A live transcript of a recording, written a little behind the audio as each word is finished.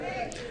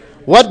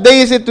What day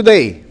is it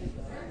today?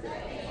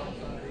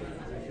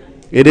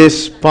 It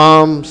is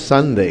Palm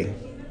Sunday.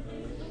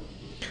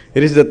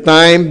 It is the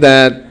time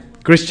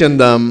that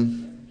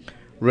Christendom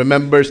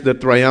remembers the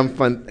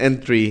triumphant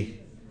entry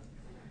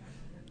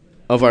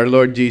of our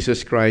Lord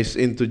Jesus Christ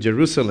into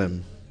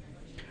Jerusalem,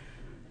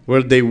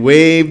 where they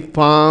waved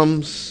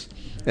palms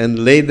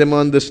and laid them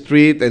on the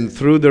street and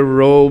threw their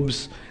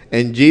robes.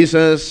 And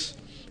Jesus,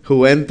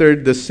 who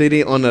entered the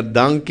city on a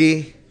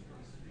donkey,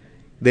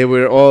 they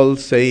were all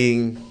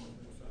saying,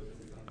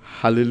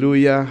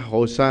 Hallelujah,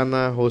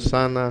 Hosanna,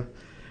 Hosanna.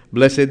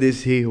 Blessed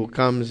is he who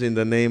comes in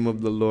the name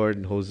of the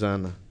Lord,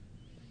 Hosanna.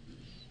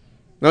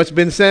 Now it's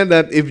been said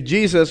that if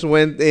Jesus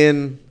went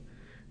in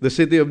the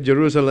city of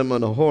Jerusalem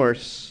on a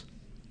horse,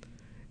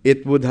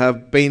 it would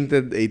have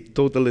painted a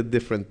totally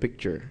different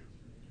picture.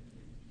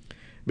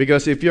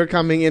 Because if you're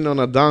coming in on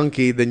a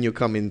donkey, then you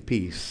come in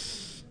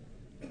peace.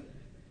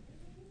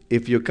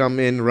 If you come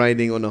in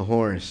riding on a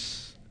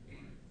horse,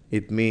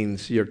 it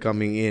means you're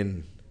coming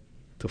in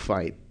to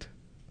fight.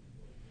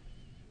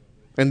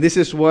 And this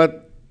is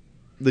what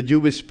the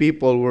Jewish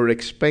people were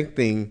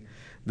expecting,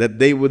 that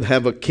they would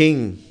have a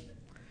king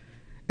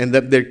and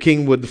that their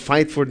king would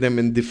fight for them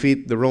and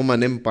defeat the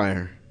Roman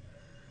Empire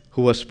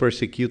who was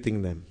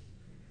persecuting them.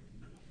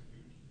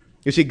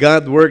 You see,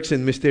 God works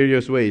in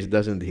mysterious ways,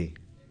 doesn't he?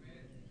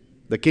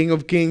 The King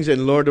of Kings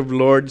and Lord of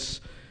Lords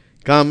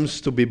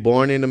comes to be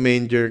born in a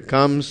manger,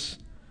 comes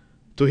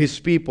to his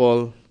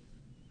people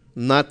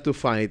not to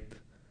fight,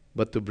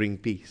 but to bring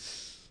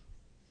peace.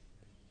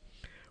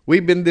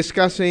 We've been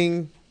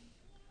discussing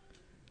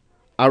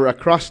our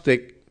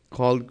acrostic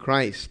called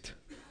Christ.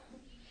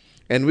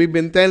 And we've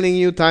been telling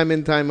you time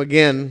and time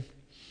again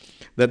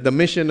that the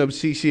mission of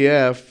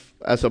CCF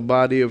as a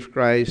body of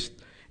Christ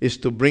is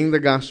to bring the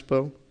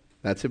gospel,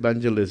 that's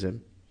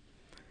evangelism,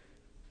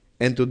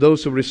 and to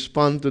those who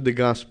respond to the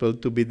gospel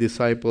to be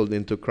discipled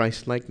into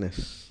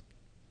Christ-likeness.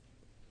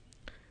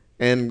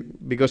 And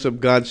because of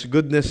God's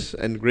goodness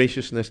and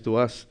graciousness to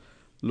us,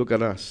 look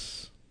at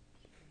us.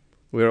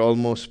 We're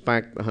almost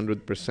packed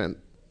 100%.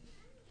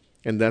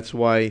 And that's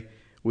why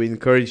we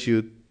encourage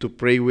you to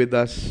pray with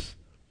us.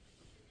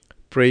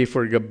 Pray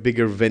for a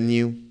bigger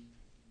venue.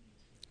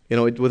 You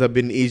know, it would have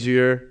been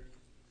easier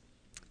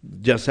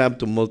just to have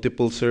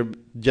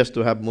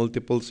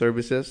multiple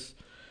services.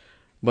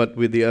 But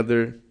with the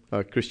other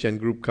Christian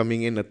group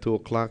coming in at 2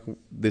 o'clock,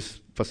 this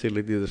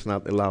facility does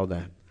not allow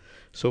that.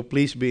 So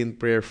please be in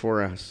prayer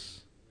for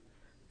us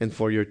and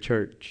for your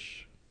church.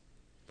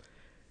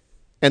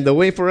 And the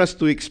way for us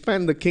to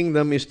expand the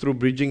kingdom is through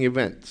bridging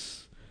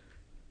events.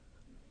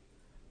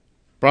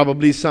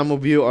 Probably some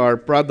of you are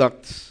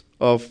products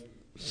of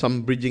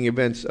some bridging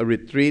events, a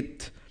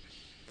retreat,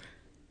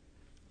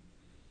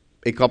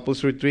 a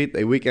couples retreat,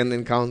 a weekend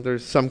encounter,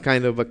 some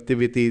kind of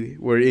activity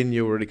wherein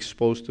you were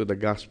exposed to the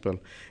gospel.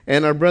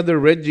 And our brother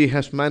Reggie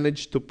has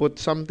managed to put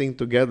something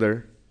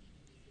together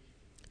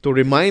to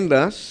remind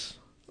us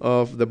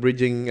of the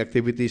bridging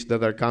activities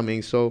that are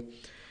coming. So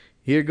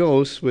here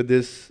goes with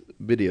this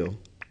video.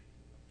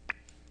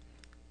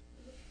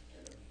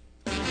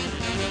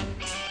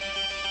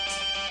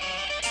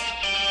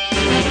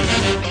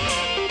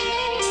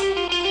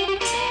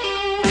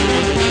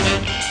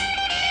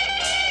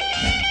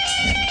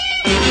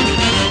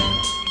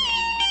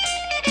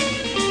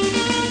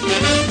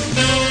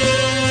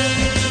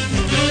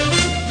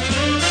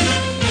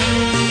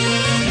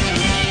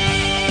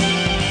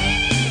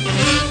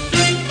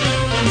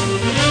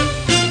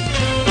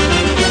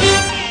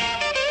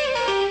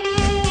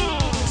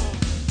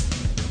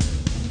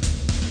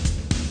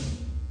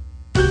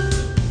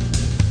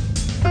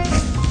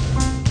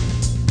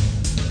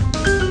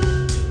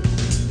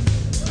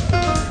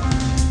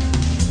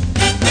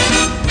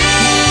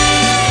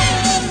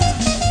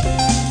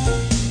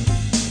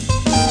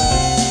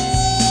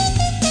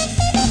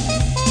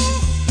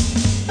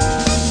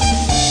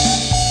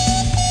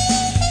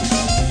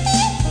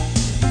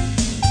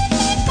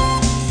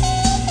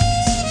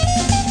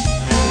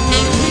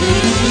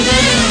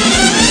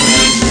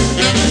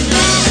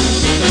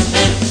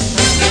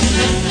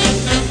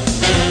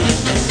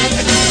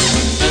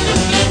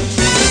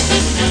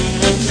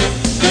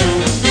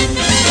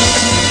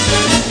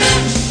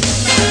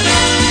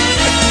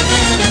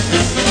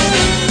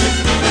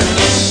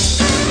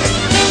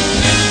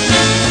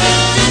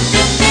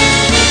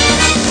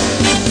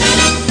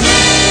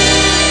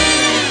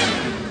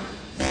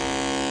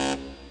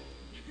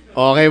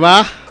 Okay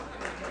ba?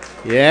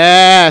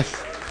 Yes.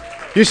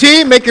 You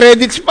see, may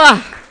credits pa.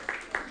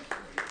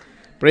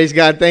 Praise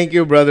God. Thank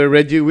you, Brother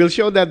Reggie. We'll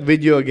show that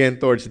video again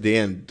towards the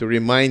end to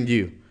remind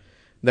you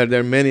that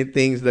there are many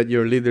things that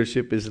your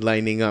leadership is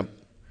lining up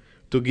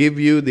to give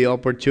you the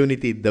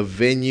opportunity, the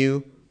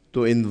venue,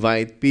 to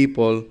invite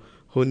people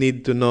who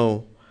need to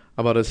know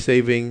about a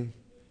saving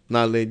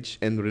knowledge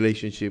and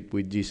relationship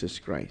with Jesus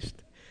Christ.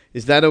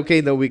 Is that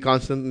okay that we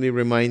constantly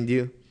remind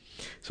you?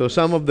 So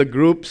some of the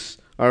groups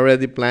are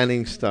already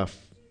planning stuff.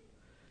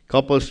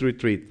 Couples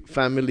retreat,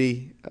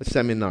 family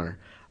seminar,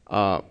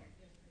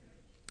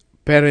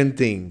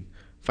 parenting,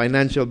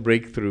 financial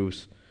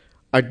breakthroughs,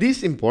 Are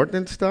these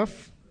important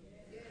stuff?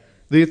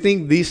 Do you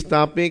think these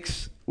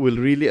topics will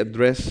really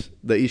address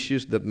the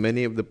issues that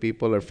many of the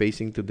people are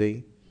facing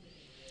today?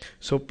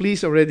 So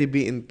please already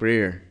be in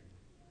prayer.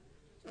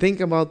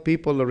 Think about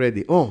people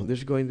already. Oh,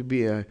 there's going to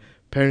be a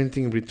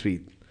parenting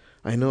retreat.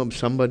 I know of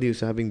somebody who's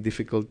having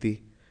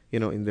difficulty,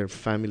 in their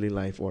family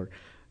life, or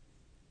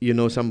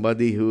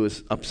somebody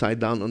who's upside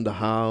down on the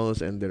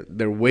house and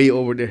they're way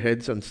over their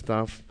heads on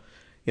stuff.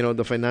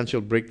 The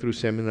financial breakthrough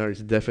seminar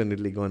is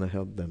definitely going to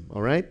help them.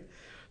 All right?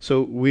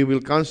 So we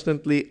will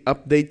constantly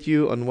update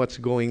you on what's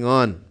going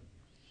on.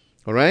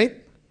 All right?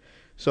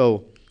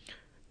 So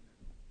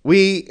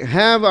we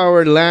have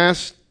our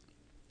last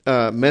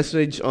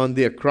message on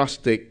the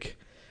acrostic,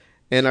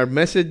 and our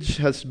message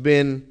has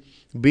been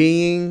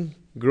being,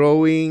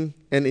 growing,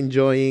 and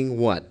enjoying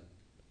what?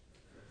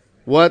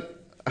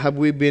 What have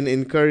we been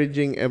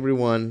encouraging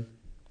everyone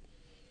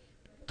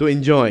to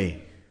enjoy?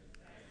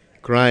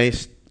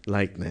 Christ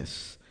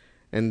likeness.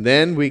 And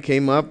then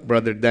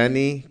Brother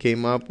Danny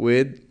came up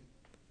with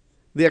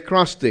the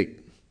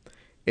acrostic,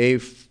 a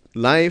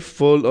life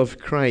full of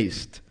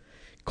Christ,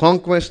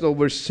 conquest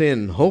over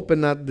sin, hope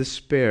and not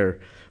despair,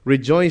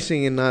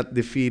 rejoicing and not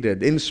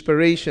defeated,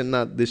 inspiration,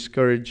 not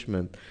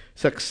discouragement,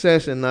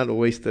 success and not a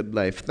wasted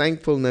life,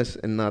 thankfulness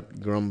and not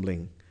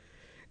grumbling.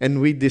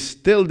 And we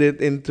distilled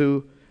it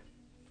into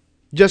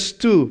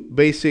just two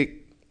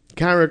basic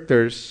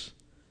characters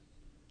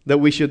that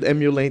we should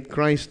emulate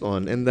Christ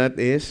on, and that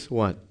is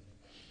what?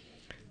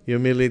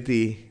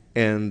 Humility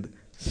and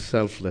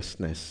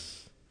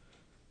selflessness.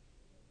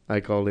 I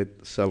call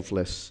it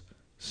selfless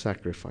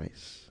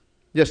sacrifice.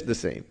 Just the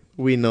same.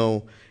 We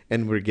know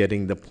and we're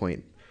getting the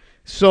point.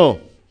 So,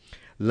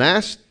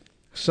 last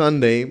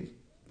Sunday,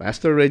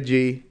 Pastor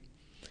Reggie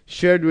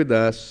shared with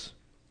us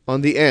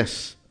on the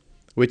S,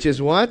 which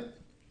is what?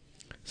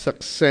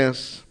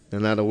 Success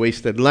and not a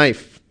wasted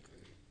life.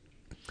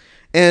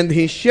 And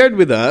he shared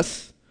with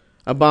us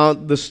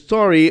about the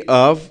story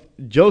of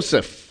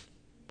Joseph.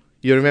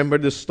 You remember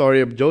the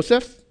story of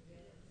Joseph?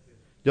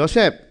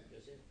 Joseph.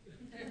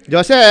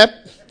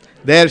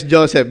 There's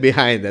Joseph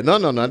behind it. No,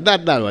 not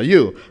that one.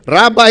 You.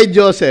 Rabbi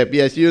Joseph.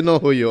 Yes, you know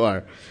who you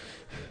are.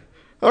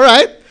 All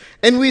right.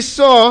 And we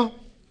saw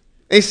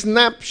a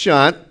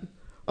snapshot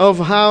of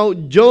how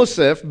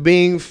Joseph,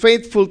 being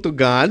faithful to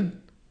God,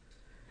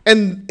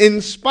 and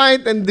in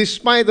spite and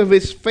despite of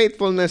his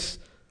faithfulness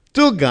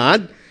to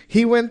God,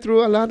 he went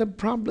through a lot of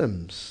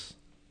problems.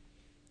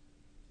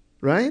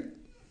 Right?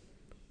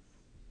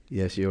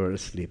 Yes, you were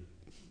asleep.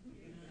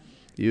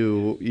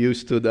 You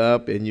stood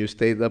up and you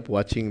stayed up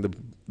watching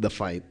the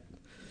fight.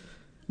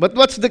 But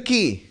what's the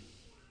key?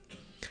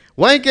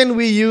 Why can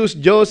we use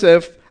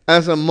Joseph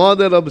as a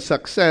model of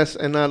success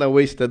and not a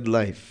wasted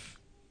life?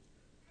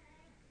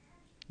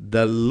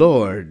 The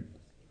Lord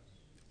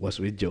was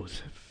with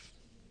Joseph.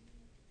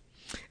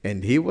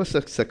 And he was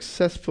a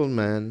successful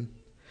man,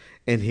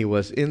 and he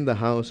was in the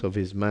house of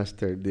his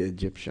master, the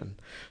Egyptian.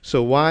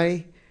 So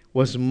why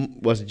was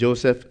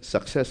Joseph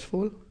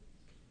successful?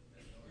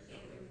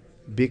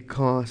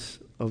 Because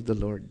of the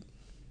Lord.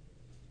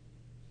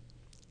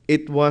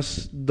 It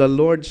was the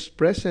Lord's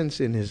presence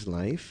in his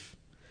life,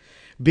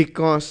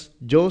 because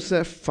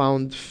Joseph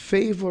found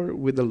favor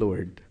with the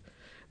Lord,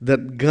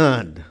 that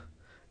God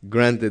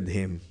granted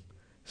him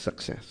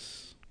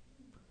success.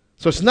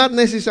 So it's not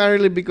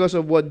necessarily because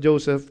of what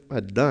Joseph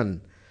had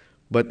done,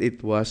 but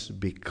it was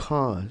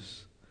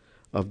because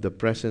of the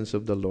presence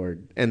of the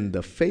Lord and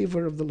the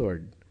favor of the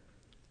Lord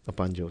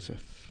upon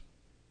Joseph.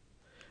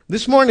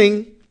 This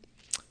morning,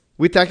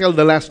 we tackled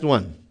the last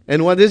one.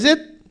 And what is it?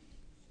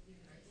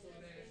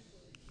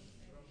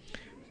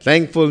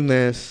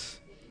 Thankfulness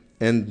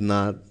and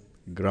not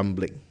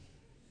grumbling.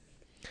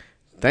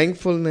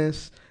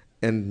 Thankfulness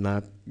and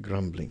not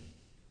grumbling.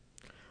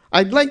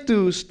 I'd like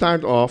to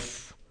start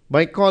off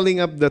by calling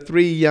up the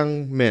 3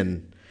 young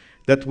men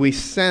that we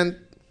sent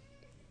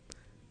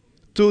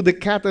to the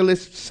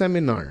Catalyst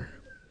Seminar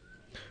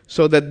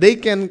so that they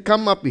can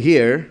come up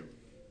here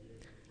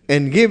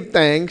and give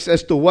thanks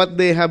as to what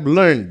they have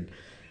learned.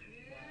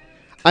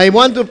 I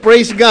want to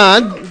praise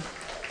God.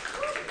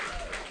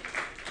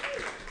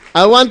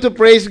 I want to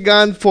praise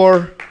God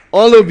for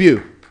all of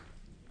you.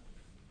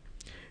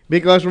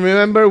 Because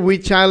remember, we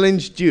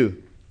challenged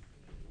you.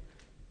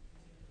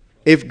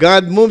 If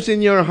God moves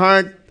in your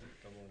heart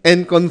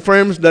and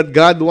confirms that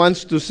God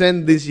wants to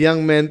send these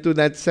young men to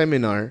that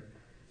seminar,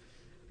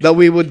 that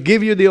we would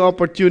give you the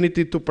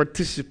opportunity to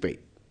participate.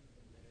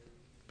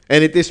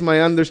 And it is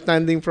my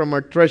understanding from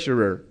our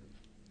treasurer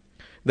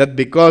that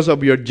because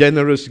of your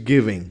generous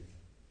giving,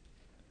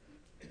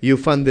 you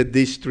funded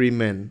these 3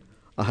 men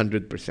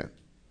 100%.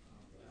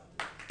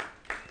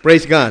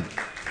 Praise God.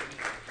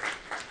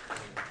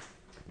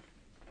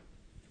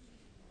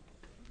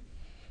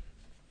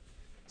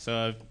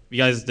 So if you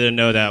guys didn't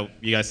know that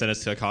you guys sent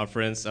us to a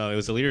conference. It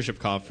was a leadership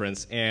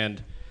conference, and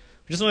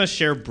we just want to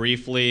share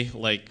briefly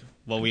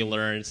what we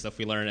learned, stuff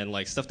we learned,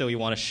 and stuff that we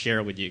want to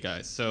share with you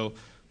guys. So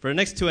for the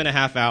next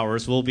 2.5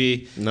 hours, we'll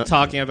be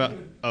talking about.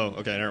 Oh,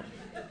 okay.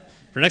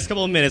 for the next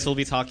couple of minutes, we'll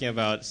be talking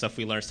about stuff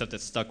we learned, stuff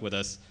that stuck with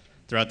us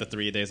throughout the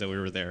 3 days that we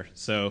were there.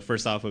 So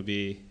first off would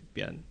be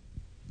Bien.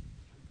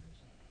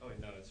 Oh, wait,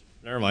 no,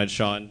 never mind,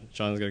 Sean.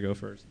 Sean's going to go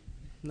first.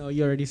 No,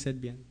 you already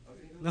said bien.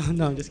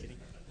 No, I'm just kidding.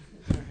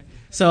 All right.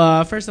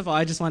 So first of all,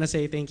 I just want to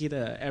say thank you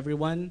to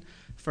everyone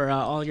for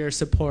all your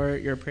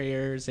support, your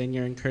prayers, and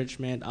your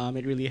encouragement.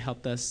 It really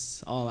helped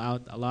us all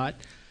out a lot.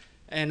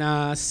 And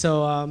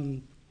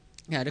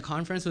yeah, the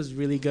conference was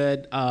really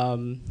good.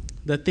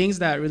 The things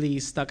that really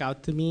stuck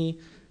out to me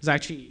was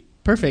actually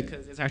perfect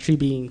because it's actually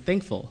being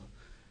thankful.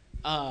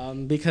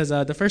 Because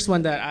the first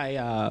one that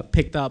I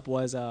picked up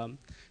was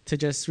to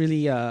just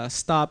really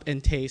stop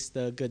and taste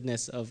the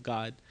goodness of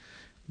God.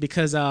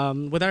 Because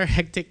with our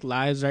hectic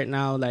lives right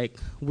now, like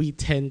we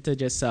tend to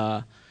just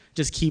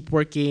keep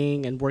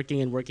working and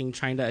working and working,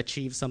 trying to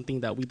achieve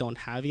something that we don't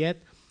have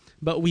yet.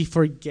 But we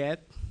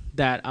forget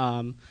that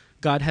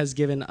God has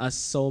given us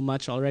so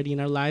much already in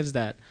our lives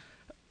that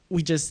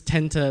we just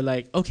tend to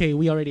like, okay,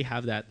 we already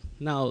have that.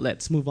 Now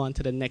let's move on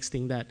to the next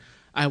thing that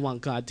I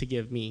want God to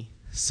give me.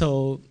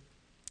 So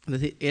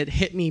it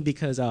hit me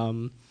because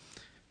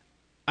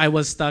I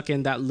was stuck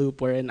in that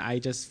loop wherein I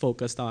just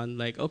focused on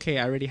like, okay,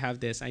 I already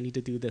have this. I need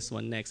to do this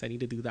one next. I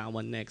need to do that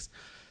one next.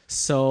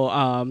 So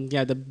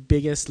yeah, the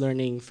biggest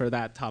learning for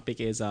that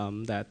topic is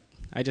that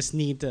I just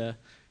need to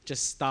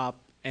just stop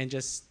and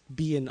just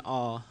be in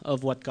awe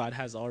of what God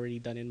has already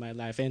done in my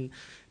life and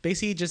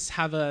basically just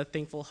have a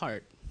thankful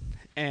heart.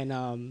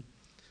 And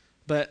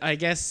but I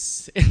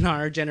guess in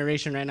our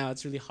generation right now,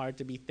 it's really hard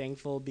to be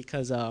thankful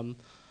because of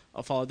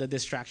all the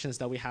distractions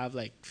that we have,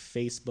 like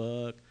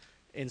Facebook,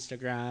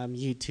 Instagram,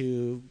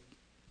 YouTube,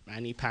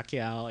 Manny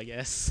Pacquiao, I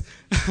guess.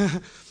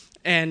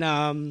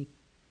 And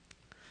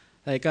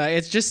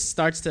it just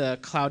starts to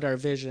cloud our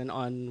vision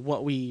on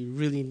what we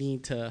really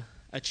need to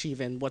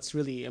achieve and what's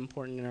really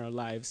important in our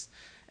lives.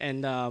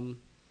 And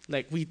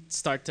like we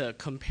start to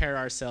compare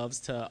ourselves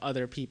to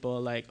other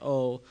people, like,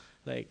 oh,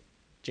 like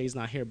Jay's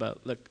not here,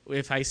 but look,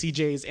 if I see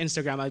Jay's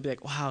Instagram, I'd be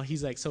like, wow,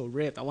 he's like so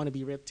ripped. I want to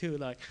be ripped too.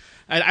 Like,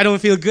 I don't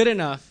feel good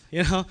enough,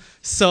 you know?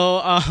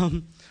 So,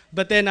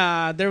 but then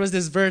there was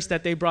this verse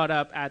that they brought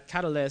up at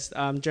Catalyst,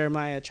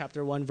 Jeremiah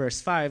chapter 1, verse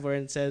 5, where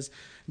it says,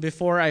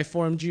 before I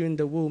formed you in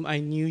the womb, I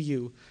knew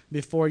you.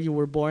 Before you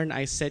were born,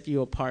 I set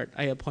you apart.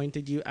 I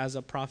appointed you as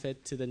a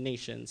prophet to the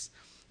nations.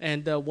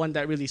 And the one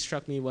that really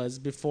struck me was,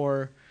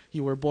 before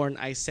you were born,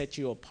 I set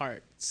you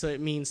apart. So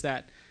it means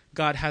that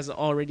God has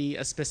already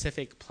a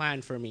specific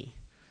plan for me.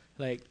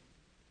 Like,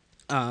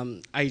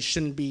 I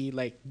shouldn't be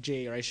like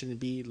Jay, or I shouldn't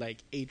be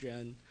like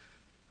Adrian,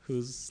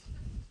 who's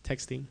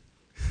texting.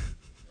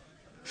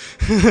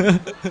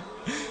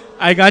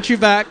 I got you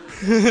back.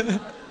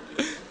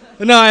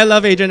 No, I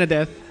love Adrian to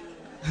death.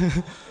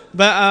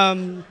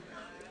 But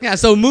yeah,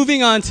 so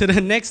moving on to the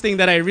next thing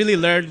that I really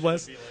learned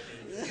was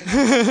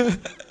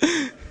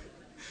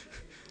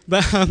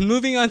but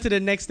moving on to the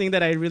next thing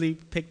that I really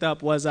picked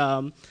up was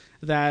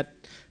that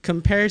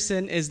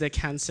comparison is the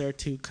cancer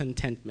to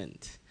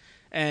contentment.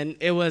 And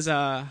it was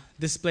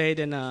displayed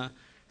in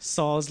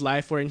Saul's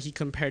life wherein he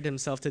compared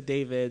himself to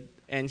David,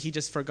 and he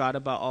just forgot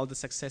about all the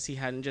success he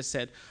had and just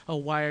said, oh,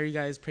 why are you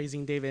guys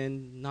praising David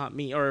and not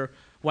me? Or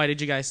why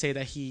did you guys say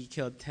that he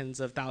killed tens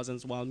of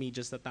thousands while me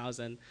just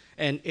 1,000?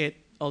 And it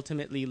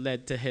ultimately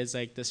led to his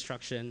like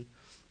destruction.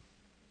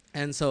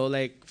 And so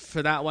like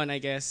for that one, I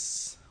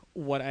guess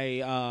what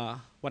I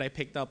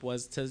picked up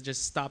was to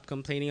just stop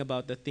complaining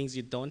about the things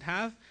you don't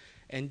have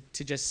and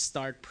to just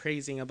start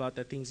praising about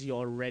the things you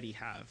already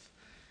have.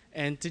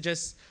 And to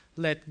just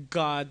let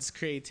God's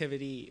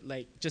creativity,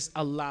 like, just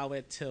allow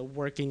it to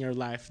work in your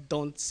life.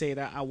 Don't say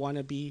that I want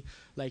to be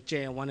like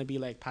Jay, I want to be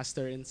like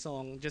Pastor in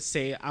song. Just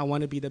say I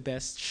want to be the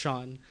best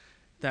Sean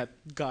that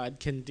God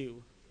can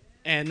do.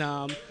 And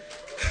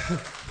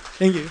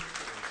thank you.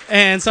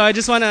 And so I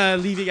just want to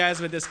leave you guys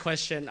with this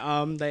question.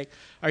 Like,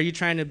 are you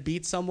trying to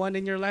beat someone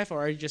in your life, or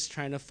are you just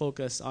trying to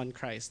focus on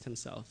Christ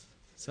himself?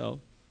 So.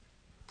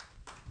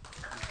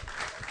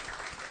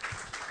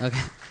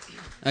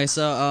 Okay,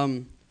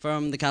 so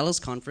from the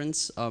Catalyst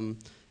Conference,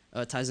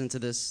 ties into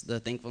this, the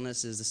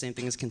thankfulness is the same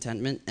thing as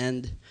contentment.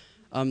 And,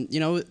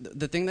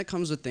 the thing that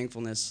comes with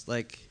thankfulness,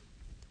 like,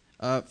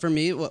 for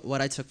me,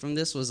 what I took from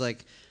this was,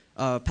 like,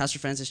 Pastor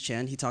Francis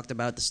Chan, he talked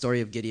about the story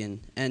of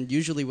Gideon. And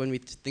usually when we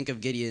think of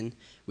Gideon,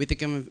 we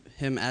think of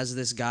him as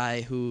this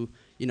guy who,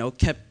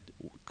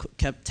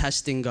 kept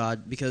testing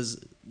God because,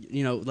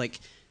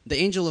 like, the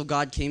angel of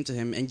God came to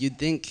him, and you'd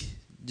think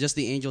just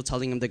the angel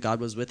telling him that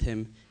God was with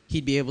him,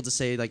 he'd be able to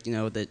say, like,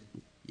 that,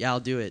 yeah, I'll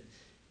do it.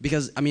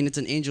 Because, I mean, it's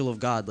an angel of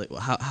God. Like,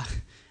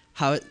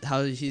 how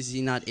is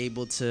he not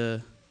able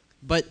to?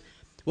 But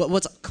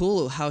what's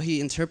cool, how he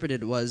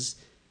interpreted was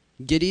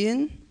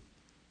Gideon,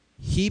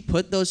 he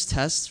put those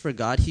tests for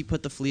God. He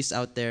put the fleece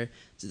out there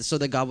so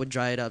that God would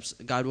dry it up,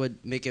 God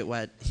would make it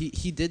wet.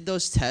 He did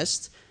those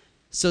tests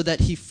so that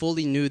he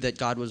fully knew that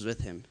God was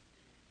with him.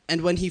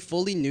 And when he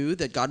fully knew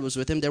that God was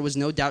with him, there was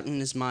no doubt in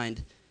his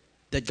mind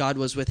that God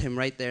was with him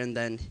right there and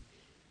then.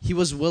 He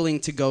was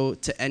willing to go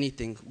to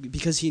anything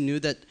because he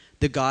knew that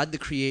the God, the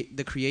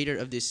creator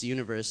of this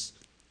universe,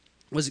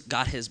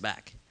 got his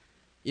back.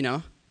 You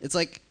know, it's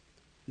like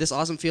this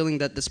awesome feeling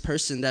that this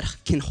person that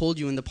can hold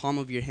you in the palm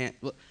of your hand,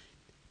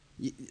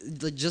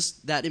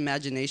 just that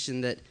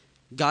imagination that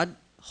God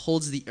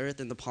holds the earth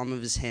in the palm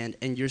of his hand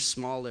and you're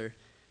smaller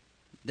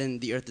than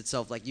the earth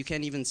itself. Like, you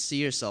can't even see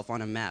yourself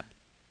on a map.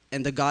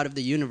 And the God of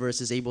the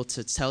universe is able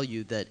to tell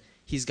you that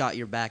he's got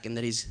your back and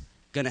that he's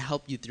going to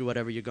help you through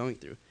whatever you're going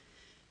through.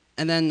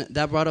 And then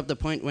that brought up the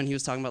point when he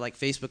was talking about like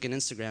Facebook and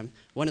Instagram.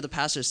 One of the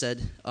pastors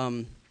said,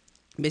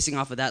 basing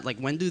off of that, like,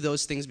 when do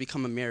those things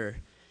become a mirror?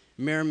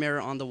 Mirror,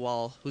 mirror on the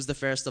wall, who's the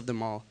fairest of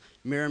them all?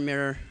 Mirror,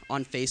 mirror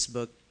on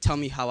Facebook, tell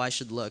me how I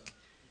should look.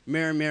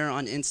 Mirror, mirror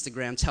on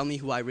Instagram, tell me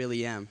who I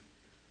really am.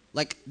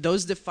 Like,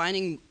 those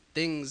defining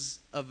things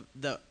of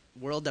the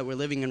world that we're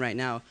living in right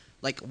now,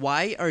 like,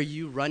 why are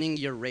you running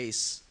your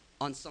race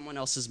on someone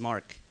else's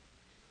mark?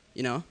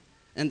 You know?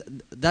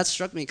 And that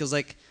struck me because,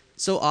 like,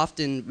 so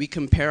often we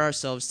compare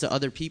ourselves to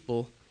other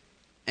people,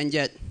 and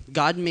yet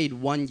God made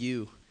one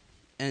you,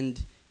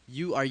 and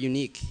you are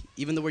unique.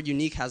 Even the word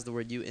unique has the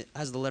word you,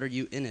 has the letter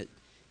U in it,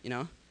 you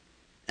know?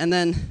 And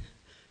then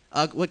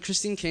what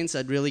Christine Kane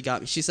said really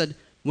got me. She said,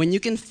 when you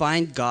can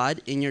find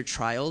God in your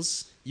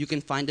trials, you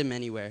can find him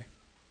anywhere.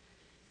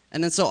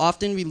 And then so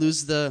often we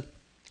lose the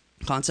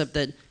concept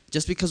that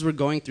just because we're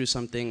going through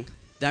something,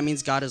 that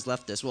means God has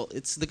left us. Well,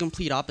 it's the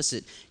complete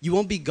opposite. You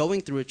won't be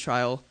going through a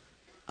trial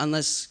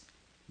unless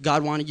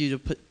God wanted you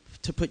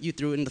to put you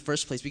through it in the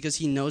first place, because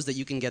he knows that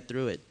you can get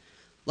through it.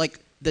 Like,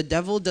 the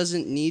devil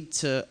doesn't need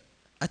to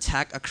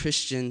attack a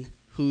Christian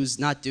who's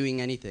not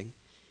doing anything.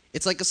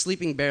 It's like a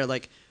sleeping bear.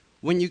 Like,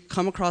 when you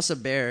come across a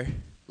bear,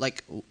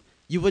 like,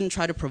 you wouldn't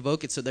try to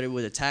provoke it so that it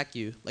would attack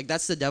you. Like,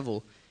 that's the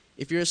devil.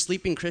 If you're a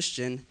sleeping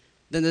Christian,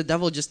 then the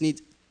devil just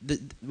needs...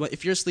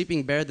 if you're a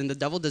sleeping bear, then the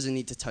devil doesn't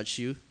need to touch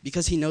you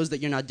because he knows that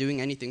you're not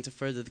doing anything to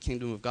further the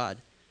kingdom of God.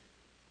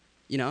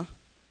 You know?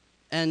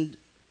 And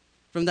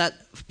from that,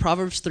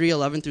 Proverbs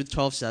 3:11 through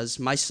 12 says,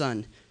 "My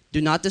son, do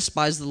not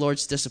despise the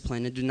Lord's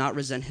discipline and do not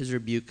resent his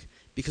rebuke,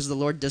 because the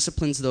Lord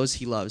disciplines those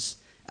he loves,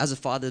 as a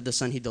father the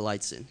son he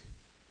delights in."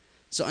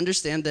 So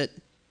understand that,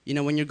 you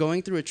know, when you're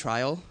going through a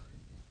trial,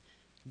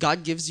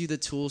 God gives you the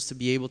tools to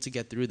be able to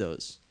get through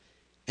those.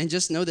 And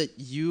just know that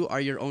you are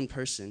your own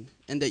person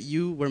and that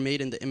you were made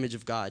in the image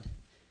of God.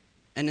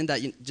 And in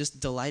that, you just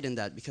delight in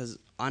that, because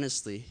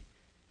honestly,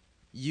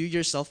 you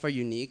yourself are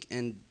unique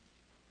and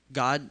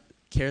God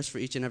cares for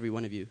each and every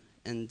one of you.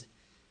 And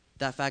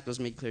that fact was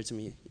made clear to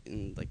me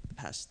in like the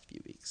past few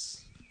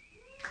weeks.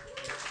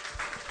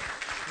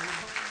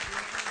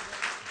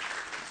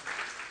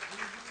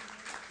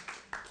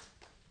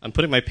 I'm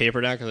putting my paper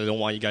down because I don't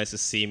want you guys to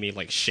see me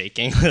like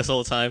shaking this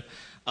whole time.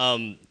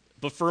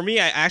 But for me,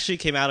 I actually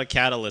came out of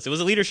Catalyst. It was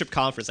a leadership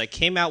conference. I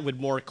came out with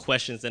more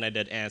questions than I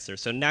did answers.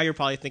 So now you're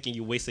probably thinking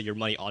you wasted your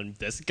money on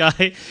this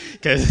guy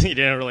because you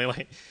didn't really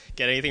like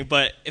get anything.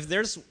 But if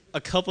there's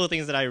a couple of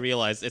things that I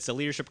realized, it's a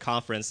leadership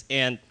conference,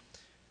 and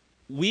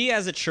we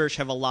as a church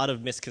have a lot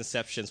of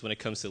misconceptions when it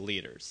comes to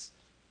leaders.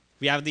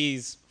 We have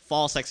these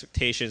false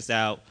expectations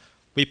that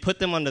we put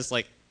them on this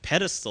like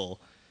pedestal,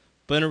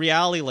 but in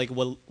reality, like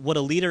what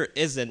a leader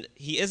isn't,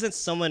 he isn't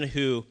someone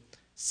who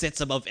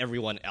sits above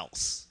everyone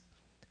else.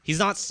 He's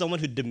not someone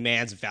who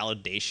demands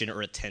validation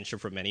or attention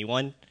from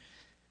anyone. And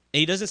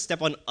he doesn't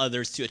step on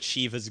others to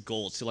achieve his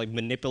goals, to like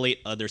manipulate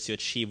others to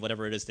achieve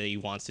whatever it is that he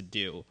wants to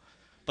do.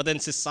 But then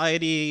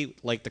society,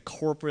 like the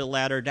corporate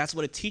ladder, that's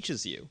what it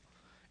teaches you.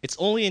 It's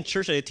only in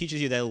church that it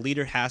teaches you that a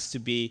leader has to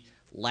be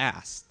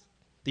last.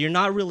 That you're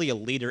not really a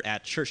leader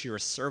at church, you're a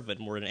servant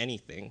more than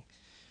anything.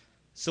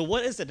 So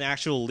what is an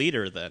actual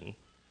leader then?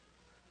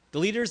 The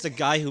leader is the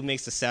guy who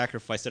makes the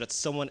sacrifice so that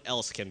someone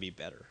else can be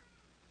better.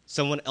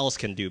 Someone else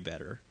can do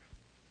better.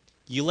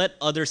 You let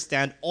others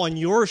stand on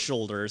your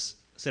shoulders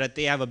so that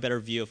they have a better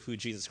view of who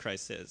Jesus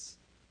Christ is.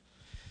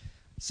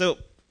 So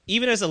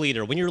even as a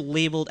leader, when you're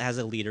labeled as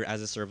a leader,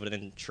 as a servant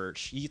in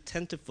church, you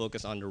tend to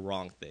focus on the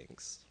wrong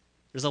things.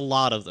 There's a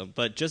lot of them,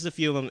 but just a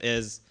few of them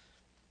is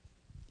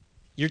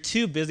you're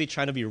too busy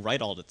trying to be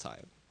right all the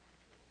time.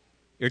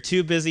 You're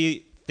too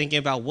busy thinking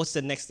about what's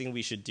the next thing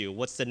we should do?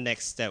 What's the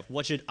next step?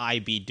 What should I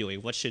be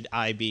doing?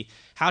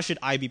 How should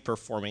I be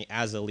performing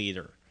as a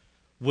leader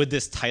with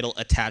this title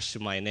attached to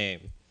my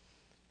name?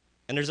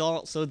 And there's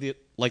also the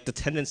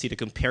tendency to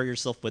compare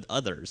yourself with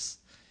others.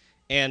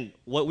 And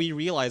what we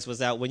realized was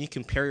that when you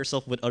compare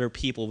yourself with other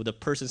people, with the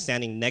person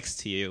standing next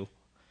to you,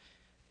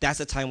 that's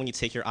the time when you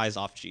take your eyes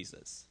off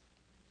Jesus.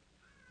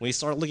 When you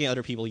start looking at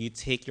other people, you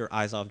take your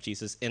eyes off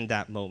Jesus in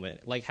that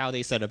moment. Like how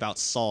they said about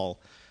Saul.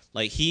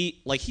 He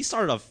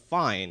started off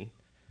fine,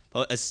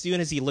 but as soon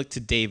as he looked to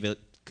David,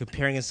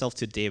 comparing himself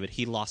to David,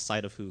 he lost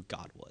sight of who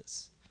God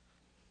was.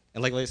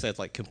 And like I said,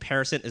 like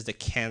comparison is the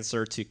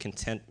cancer to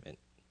contentment.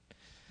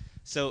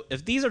 So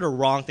if these are the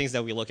wrong things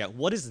that we look at,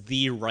 what is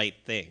the right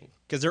thing?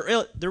 Because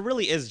there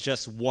really is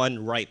just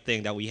one right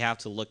thing that we have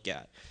to look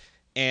at.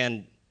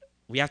 And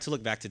we have to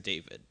look back to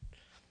David.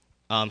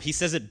 He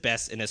says it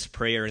best in his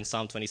prayer in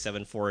Psalm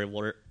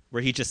 27:4,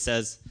 where he just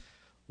says,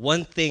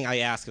 "One thing I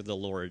ask of the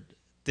Lord,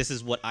 this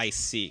is what I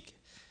seek,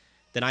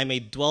 that I may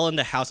dwell in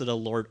the house of the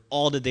Lord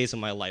all the days of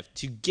my life,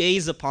 to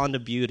gaze upon the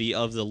beauty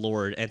of the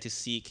Lord and to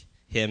seek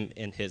him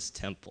in his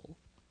temple.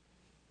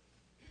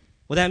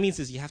 What that means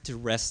is you have to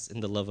rest in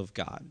the love of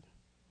God.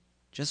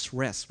 Just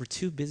rest. We're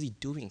too busy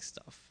doing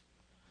stuff.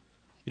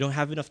 We don't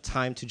have enough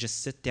time to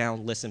just sit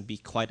down, listen, be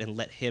quiet, and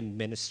let him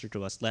minister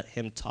to us, let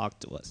him talk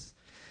to us.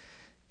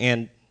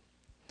 And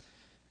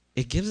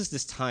it gives us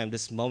this time,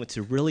 this moment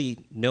to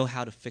really know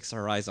how to fix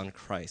our eyes on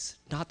Christ,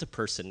 not the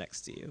person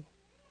next to you.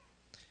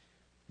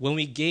 When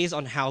we gaze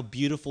on how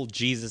beautiful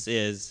Jesus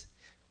is,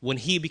 when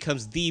he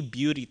becomes the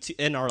beauty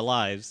in our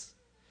lives,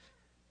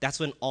 that's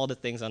when all the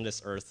things on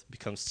this earth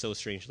become so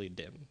strangely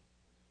dim.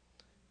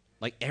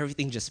 Like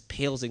everything just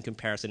pales in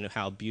comparison to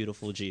how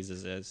beautiful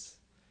Jesus is.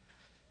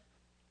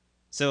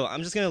 So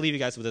I'm just going to leave you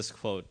guys with this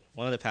quote.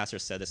 One of the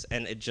pastors said this,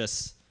 and it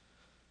just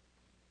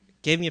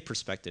gave me a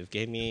perspective,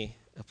 gave me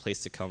a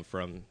place to come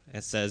from.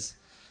 It says,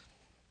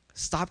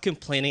 stop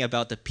complaining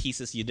about the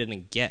pieces you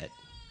didn't get.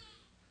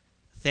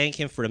 Thank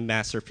him for the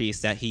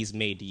masterpiece that he's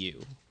made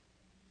you.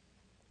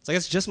 So I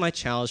guess just my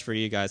challenge for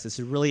you guys is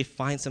to really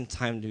find some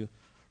time to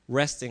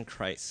rest in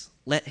Christ.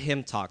 Let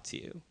him talk to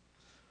you.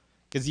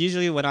 Because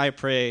usually when I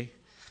pray,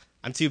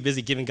 I'm too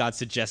busy giving God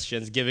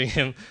suggestions, telling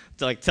him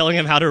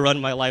how to run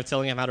my life,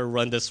 telling him how to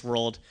run this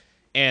world.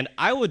 And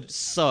I would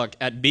suck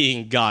at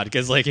being God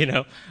because,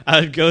 I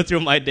would go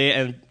through my day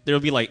and there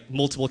would be,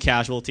 multiple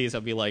casualties.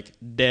 I'd be,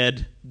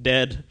 dead,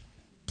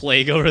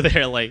 plague over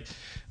there.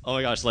 Oh,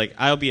 my gosh,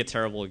 I would be a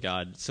terrible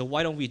God. So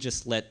why don't we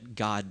just let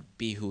God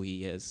be who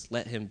he is?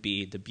 Let him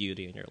be the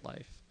beauty in your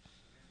life.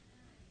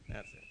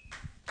 That's it.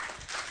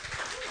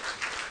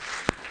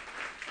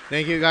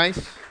 Thank you,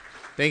 guys.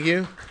 Thank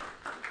you.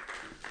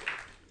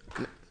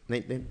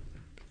 Nate.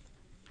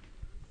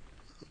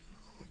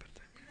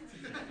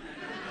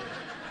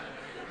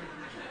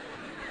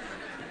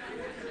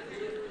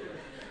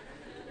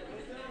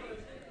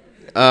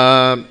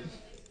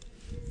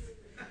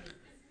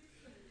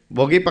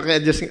 Bogi,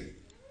 paki-adjust.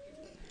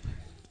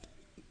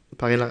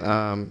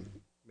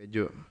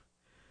 Medyo.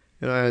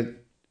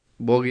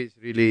 Bogi is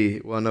really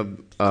one of,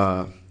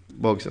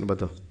 Bogs, ano ba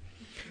to?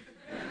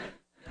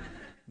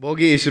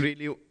 Bogi is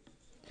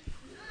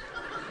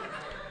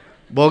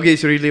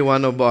really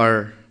one of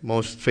our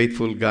most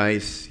faithful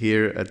guys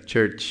here at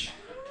church.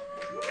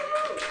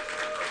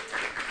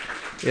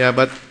 Yeah,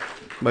 but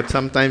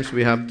sometimes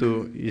we have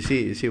to. You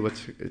see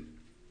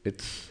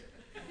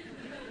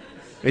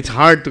it's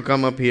hard to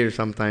come up here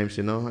sometimes,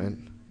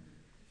 And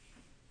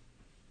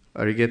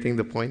are you getting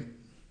the point?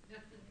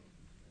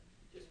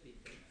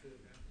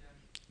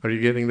 Are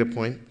you getting the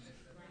point?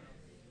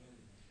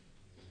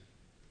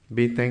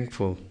 Be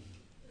thankful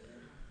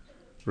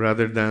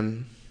rather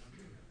than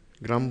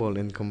grumble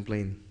and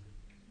complain.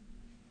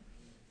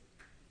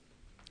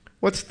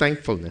 What's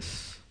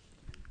thankfulness?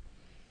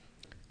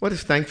 What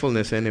is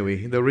thankfulness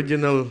anyway? The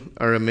original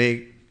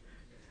Aramaic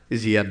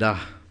is yada.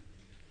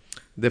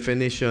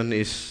 Definition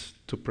is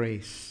to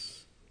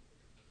praise.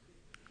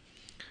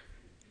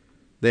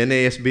 The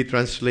NASB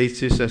translates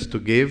this as to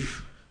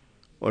give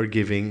or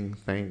giving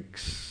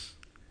thanks.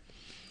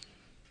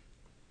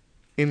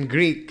 In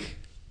Greek,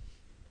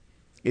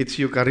 it's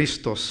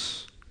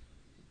Eucharistos.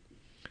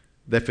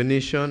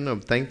 Definition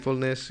of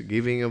thankfulness,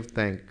 giving of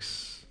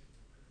thanks.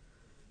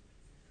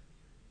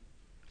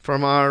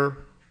 From our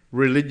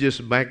religious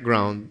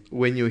background,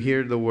 when you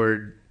hear the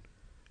word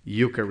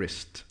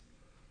Eucharist,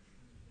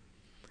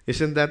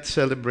 isn't that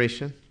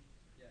celebration?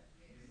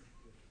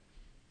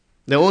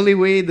 The only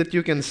way that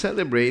you can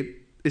celebrate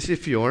is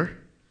if you're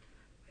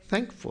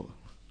thankful.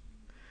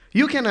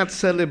 You cannot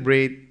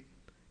celebrate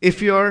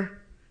if you're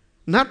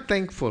not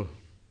thankful.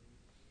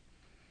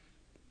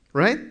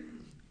 Right?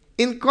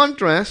 In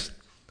contrast,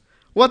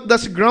 what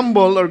does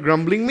grumble or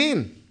grumbling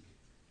mean?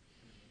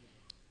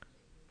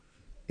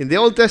 In the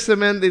Old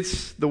Testament,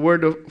 it's the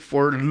word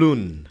for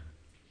loon.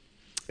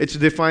 It's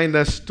defined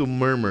as to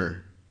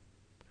murmur.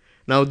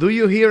 Now, do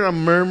you hear a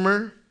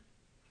murmur?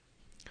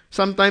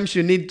 Sometimes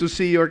you need to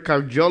see your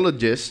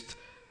cardiologist,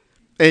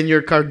 and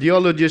your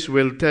cardiologist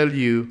will tell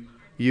you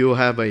you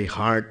have a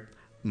heart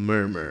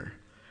murmur.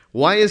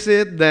 Why is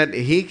it that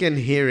he can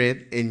hear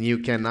it and you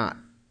cannot?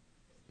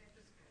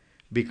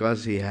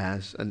 Because he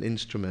has an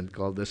instrument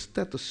called a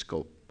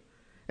stethoscope.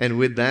 And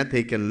with that,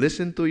 he can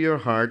listen to your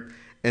heart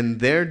and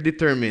there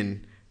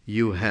determine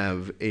you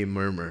have a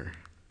murmur.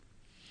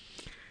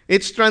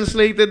 It's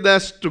translated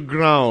as to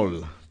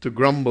growl, to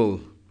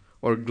grumble,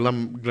 or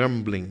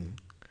grumbling.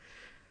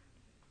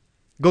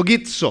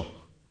 Gogitzo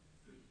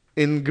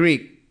in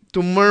Greek,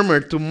 to murmur,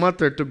 to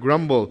mutter, to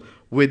grumble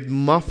with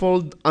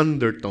muffled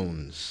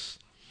undertones.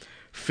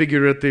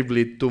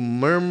 Figuratively, to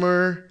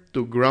murmur,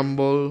 to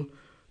grumble,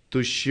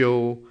 to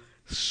show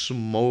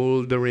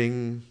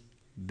smoldering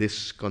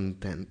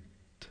discontent,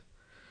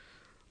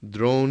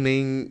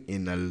 droning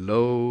in a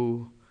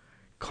low,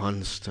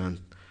 constant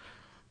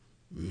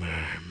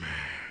murmur.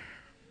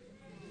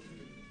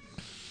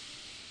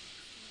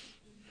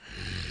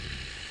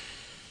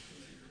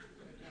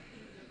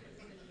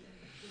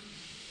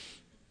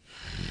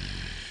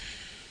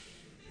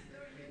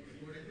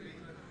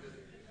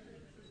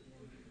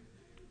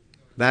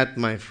 That,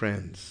 my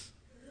friends,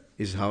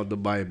 is how the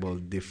Bible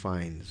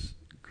defines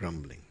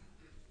grumbling.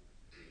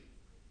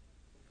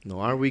 Now,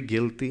 are we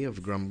guilty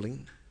of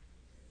grumbling?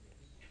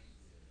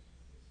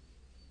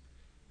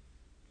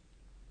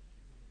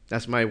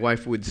 As my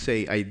wife would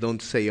say, I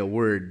don't say a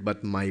word,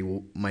 but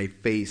my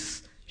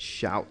face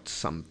shouts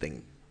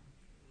something.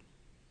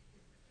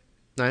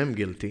 I am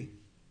guilty.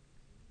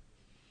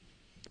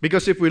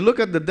 Because if we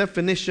look at the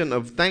definition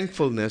of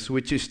thankfulness,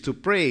 which is to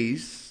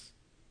praise,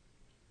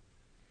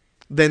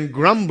 then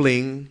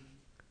grumbling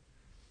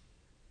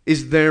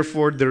is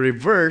therefore the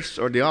reverse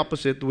or the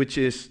opposite, which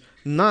is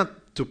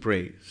not to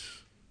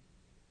praise.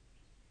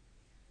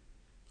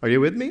 Are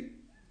you with me?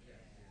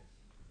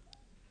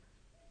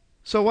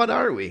 So what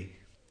are we?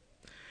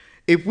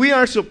 If we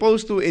are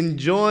supposed to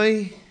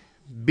enjoy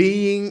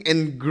being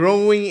and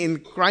growing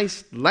in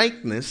Christ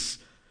likeness,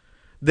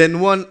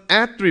 then one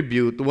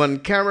attribute, one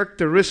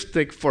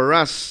characteristic for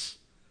us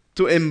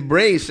to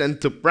embrace and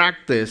to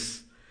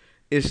practice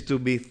is to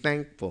be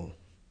thankful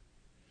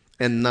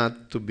and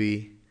not to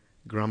be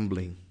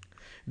grumbling.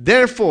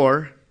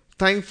 Therefore,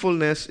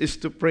 thankfulness is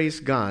to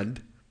praise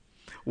God,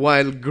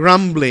 while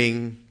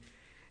grumbling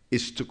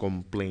is to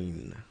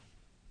complain.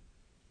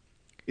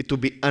 It to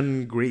be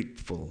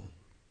ungrateful,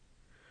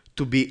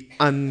 to be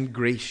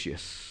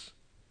ungracious,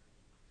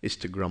 is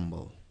to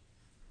grumble.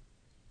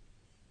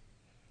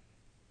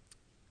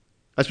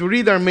 As we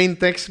read our main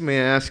text, may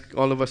I ask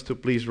all of us to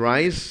please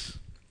rise?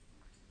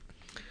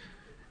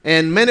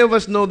 And many of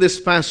us know this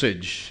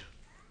passage.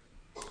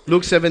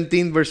 Luke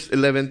 17, verse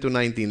 11 to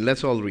 19.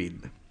 Let's all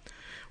read.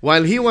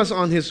 While he was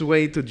on his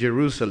way to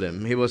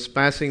Jerusalem, he was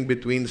passing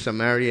between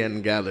Samaria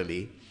and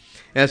Galilee.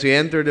 As he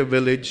entered a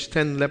village,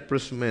 10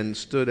 leprous men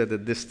stood at a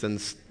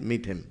distance to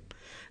meet him,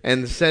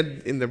 and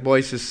said in their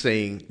voices,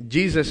 saying,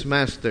 Jesus,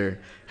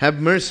 Master,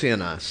 have mercy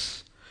on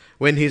us.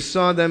 When he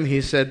saw them, he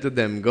said to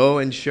them, Go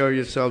and show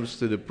yourselves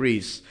to the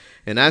priests.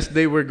 And as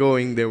they were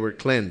going, they were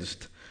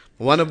cleansed.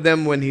 One of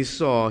them, when he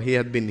saw he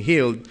had been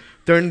healed,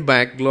 turned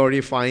back,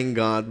 glorifying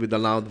God with a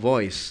loud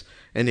voice.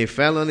 And he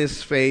fell on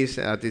his face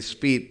at his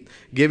feet,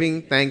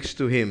 giving thanks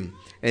to him.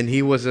 And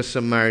he was a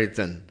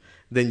Samaritan.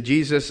 Then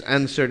Jesus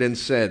answered and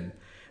said,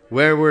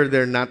 Where were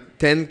there not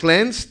 10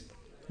 cleansed?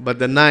 But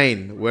the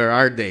 9, where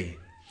are they?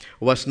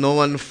 Was no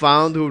one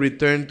found who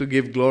returned to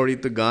give glory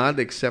to God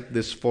except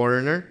this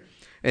foreigner?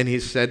 And he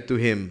said to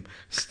him,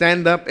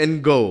 Stand up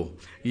and go.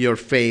 Your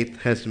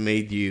faith has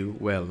made you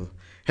well.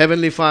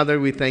 Heavenly Father,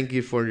 we thank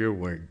you for your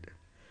word.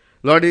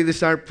 Lord, it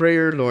is our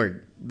prayer,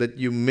 Lord, that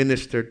you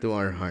minister to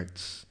our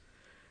hearts,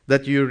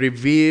 that you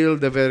reveal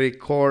the very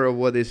core of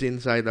what is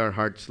inside our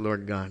hearts,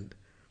 Lord God,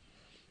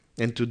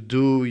 and to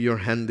do your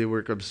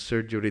handiwork of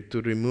surgery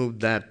to remove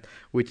that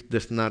which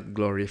does not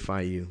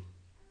glorify you.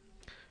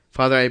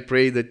 Father, I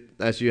pray that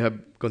as you have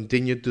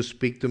continued to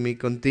speak to me,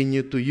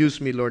 continue to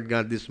use me, Lord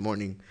God, this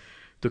morning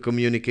to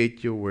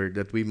communicate your word,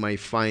 that we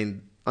might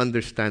find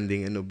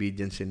understanding and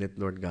obedience in it,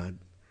 Lord God,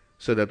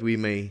 so that we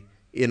may,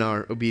 in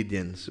our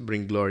obedience,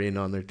 bring glory and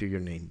honor to your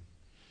name.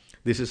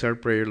 This is our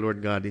prayer,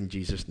 Lord God, in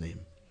Jesus' name.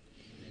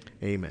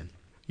 Amen.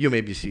 You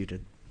may be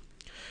seated.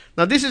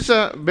 Now, this is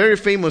a very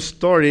famous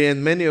story,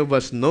 and many of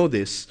us know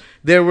this.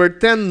 There were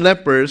 10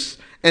 lepers,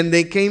 and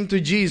they came to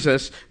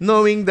Jesus,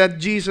 knowing that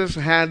Jesus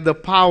had the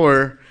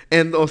power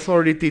and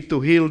authority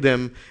to heal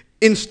them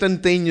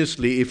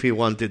instantaneously if he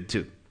wanted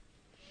to.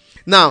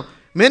 Now,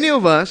 many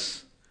of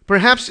us,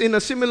 perhaps in a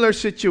similar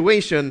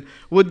situation,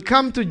 would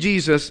come to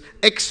Jesus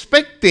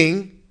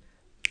expecting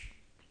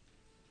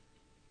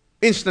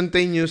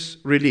instantaneous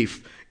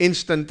relief,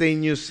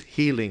 instantaneous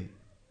healing,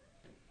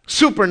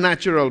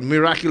 supernatural,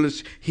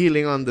 miraculous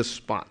healing on the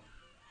spot.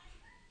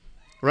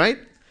 Right?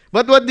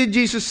 But what did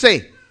Jesus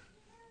say?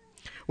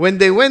 When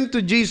they went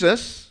to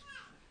Jesus,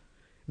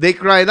 they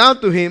cried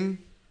out to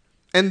him,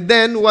 and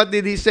then what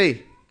did he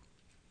say?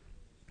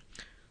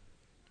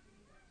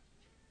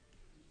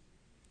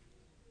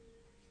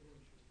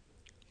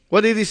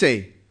 What did he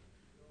say?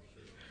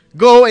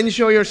 Go and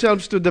show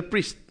yourselves to the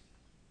priest.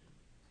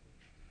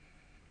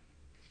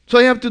 So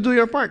you have to do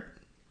your part.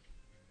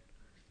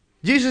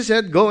 Jesus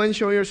said, go and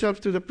show yourselves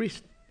to the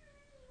priest.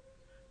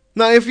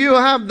 Now, if you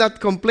have that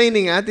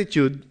complaining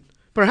attitude,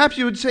 perhaps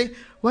you would say,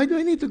 why do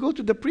I need to go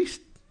to the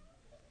priest?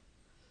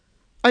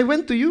 I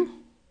went to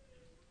you.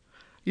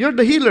 You're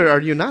the healer, are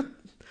you not?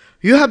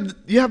 You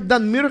have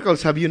done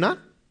miracles, have you not?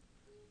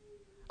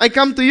 I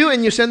come to you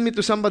and you send me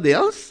to somebody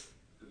else?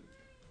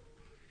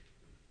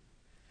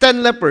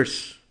 10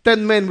 lepers,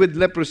 10 men with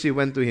leprosy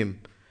went to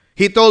him.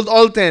 He told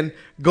all 10,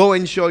 go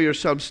and show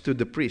yourselves to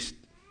the priest.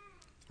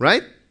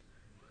 Right?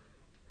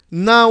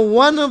 Now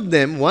one of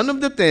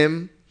the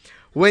 10,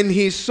 when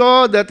he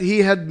saw that he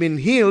had been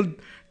healed,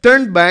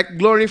 turned back,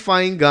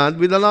 glorifying God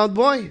with a loud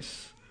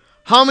voice.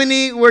 How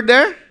many were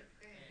there?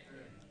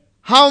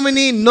 How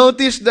many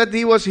noticed that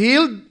he was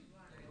healed?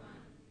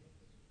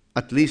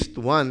 At least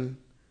one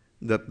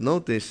that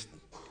noticed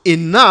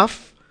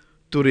enough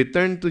to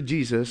return to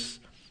Jesus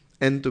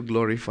and to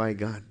glorify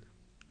God.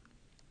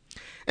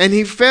 And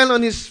he fell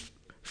on his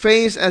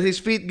face at his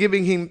feet,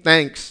 giving him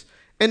thanks.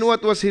 And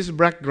what was his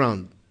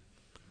background?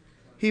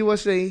 He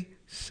was a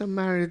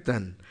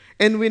Samaritan.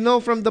 And we know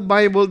from the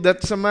Bible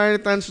that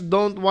Samaritans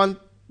don't want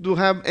to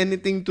have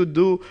anything to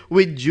do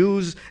with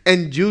Jews,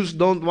 and Jews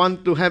don't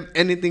want to have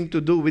anything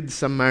to do with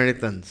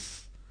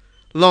Samaritans.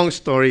 Long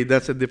story,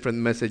 that's a different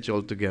message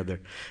altogether.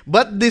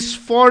 But this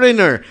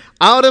foreigner,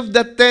 out of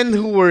the 10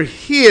 who were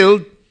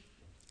healed,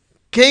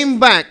 came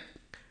back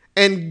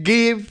and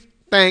gave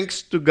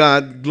thanks to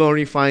God,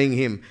 glorifying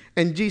Him.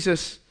 And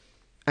Jesus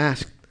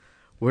asked,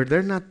 were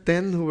there not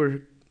 10 who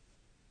were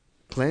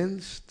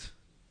cleansed?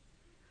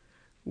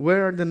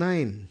 Where are the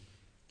 9?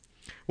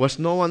 Was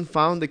no one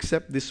found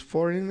except this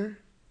foreigner?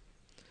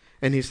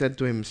 And he said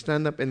to him,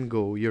 stand up and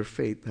go. Your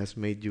faith has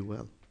made you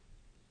well.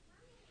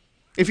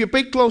 If you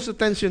pay close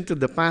attention to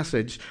the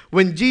passage,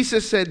 when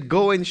Jesus said,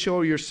 go and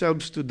show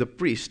yourselves to the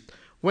priest,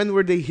 when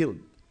were they healed?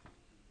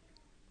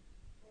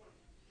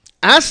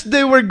 As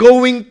they were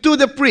going to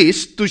the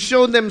priest to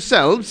show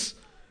themselves,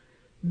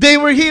 they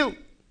were healed.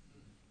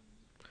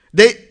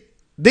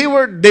 They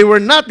were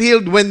not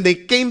healed when they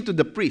came to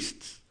the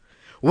priests.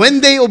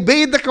 When they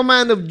obeyed the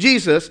command of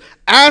Jesus,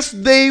 as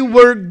they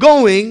were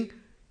going,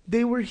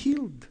 they were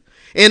healed.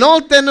 And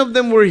all 10 of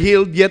them were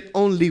healed, yet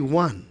only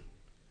one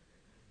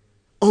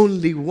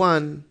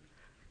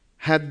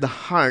had the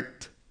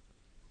heart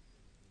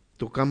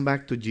to come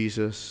back to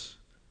Jesus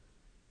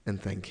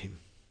and thank Him.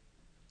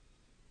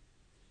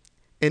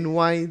 And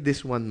why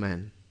this one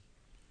man?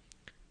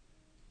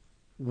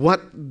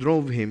 What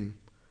drove him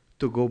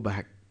to go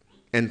back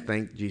and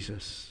thank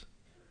Jesus?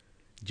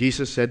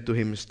 Jesus said to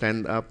him,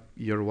 stand up,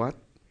 your what?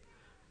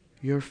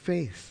 Your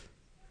faith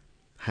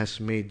has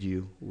made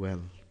you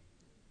well.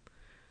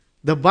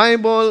 The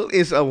Bible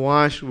is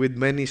awash with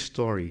many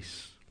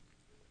stories.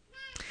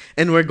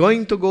 And we're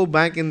going to go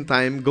back in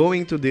time,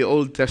 going to the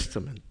Old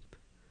Testament,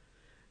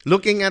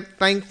 looking at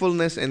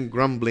thankfulness and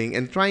grumbling,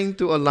 and trying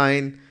to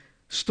align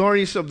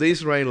stories of the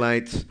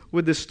Israelites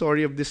with the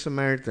story of the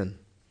Samaritan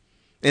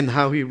and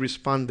how he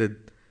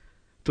responded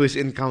to his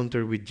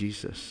encounter with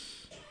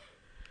Jesus.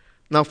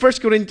 Now, 1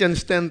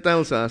 Corinthians 10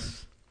 tells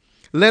us,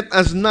 let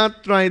us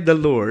not try the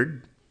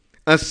Lord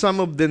as some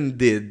of them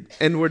did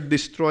and were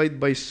destroyed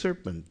by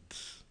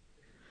serpents,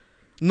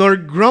 nor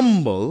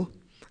grumble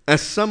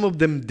as some of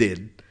them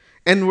did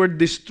and were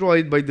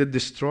destroyed by the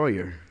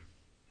destroyer.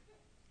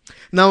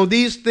 Now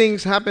these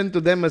things happened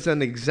to them as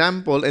an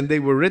example, and they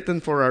were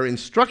written for our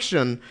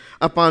instruction,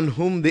 upon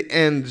whom the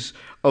ends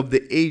of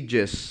the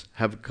ages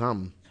have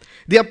come.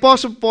 The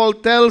Apostle Paul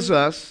tells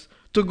us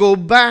to go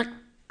back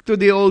to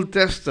the Old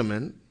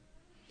Testament,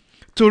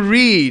 to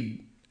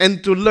read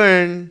and to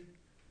learn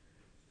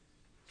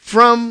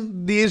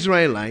from the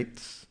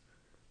Israelites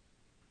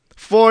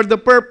for the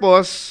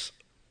purpose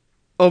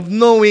of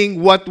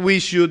knowing what we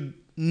should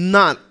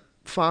not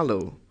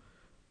follow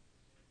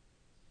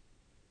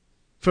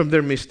from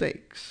their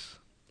mistakes.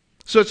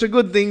 So it's a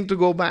good thing to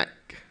go back.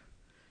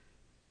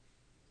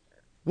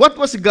 What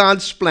was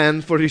God's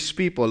plan for His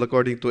people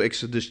according to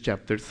Exodus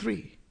chapter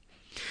 3?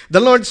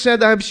 The Lord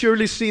said, I have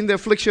surely seen the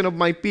affliction of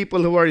my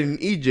people who are in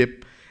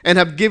Egypt, and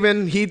have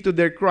given heed to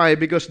their cry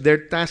because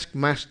they're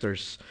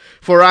taskmasters.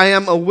 For I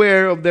am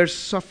aware of their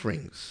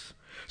sufferings.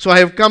 So I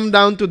have come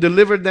down to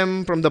deliver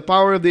them from the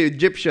power of the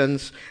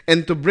Egyptians,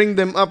 and to bring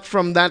them up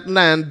from that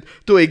land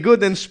to a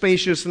good and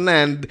spacious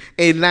land,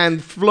 a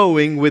land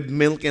flowing with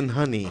milk and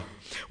honey.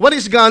 What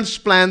is God's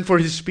plan for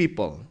His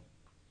people?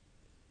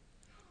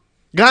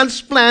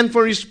 God's plan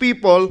for His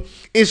people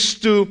is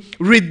to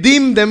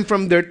redeem them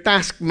from their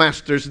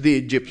taskmasters, the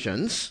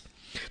Egyptians,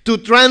 to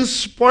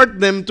transport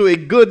them to a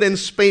good and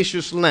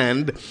spacious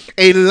land,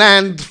 a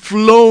land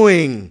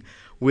flowing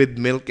with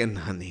milk and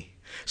honey.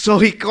 So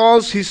He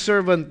calls His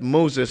servant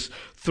Moses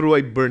through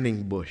a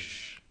burning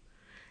bush.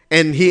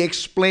 And He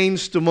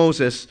explains to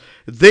Moses,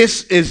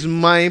 this is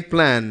my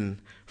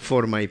plan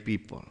for my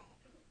people.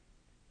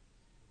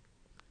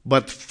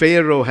 But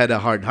Pharaoh had a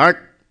hard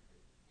heart,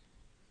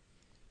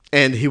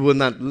 and he will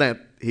not let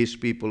his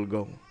people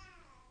go.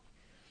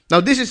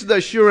 Now, this is the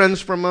assurance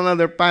from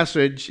another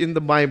passage in the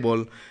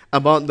Bible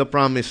about the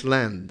promised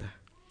land.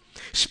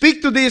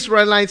 Speak to the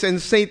Israelites and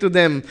say to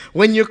them,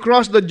 when you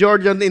cross the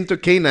Jordan into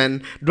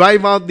Canaan,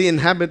 drive out the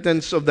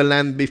inhabitants of the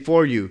land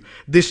before you.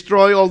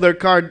 Destroy all their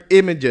carved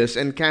images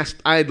and cast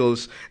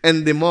idols,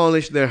 and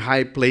demolish their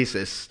high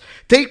places.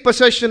 Take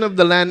possession of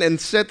the land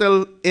and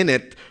settle in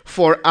it,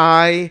 for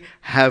I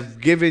have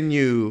given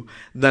you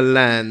the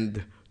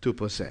land to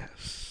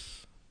possess.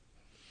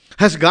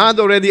 Has God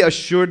already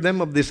assured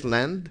them of this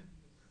land?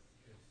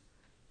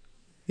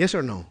 Yes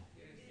or no?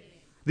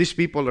 These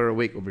people are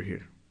awake over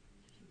here.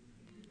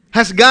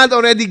 Has God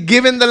already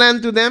given the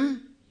land to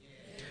them?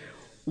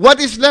 What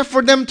is left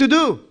for them to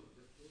do?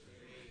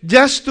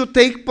 Just to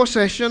take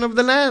possession of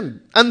the land.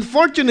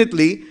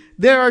 Unfortunately,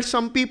 there are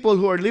some people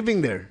who are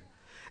living there,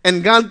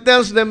 and God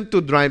tells them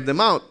to drive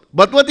them out.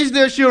 But what is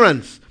the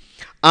assurance?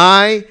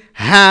 I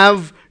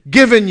have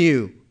given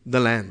you the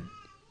land.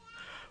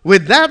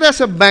 With that as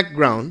a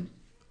background,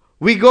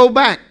 we go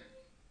back.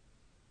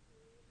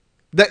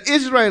 The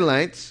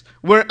Israelites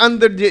were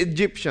under the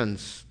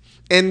Egyptians,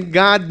 And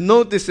God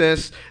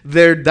notices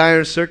their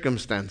dire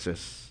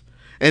circumstances.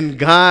 And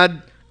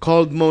God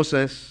called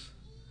Moses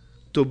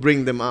to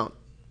bring them out.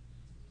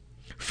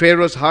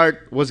 Pharaoh's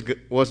heart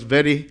was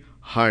very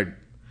hard.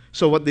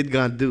 So what did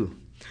God do?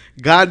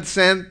 God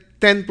sent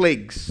 10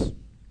 plagues.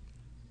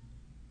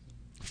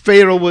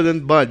 Pharaoh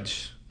wouldn't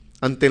budge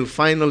until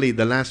finally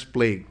the last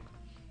plague,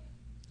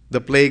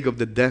 the plague of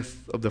the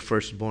death of the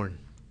firstborn.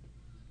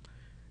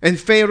 And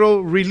Pharaoh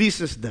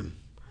releases them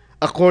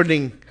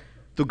according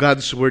to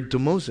God's word to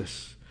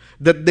Moses,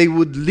 that they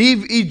would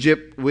leave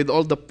Egypt with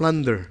all the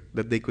plunder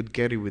that they could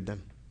carry with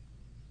them.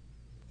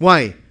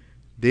 Why?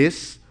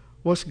 This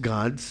was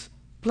God's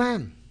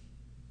plan.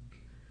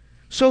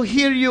 So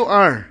here you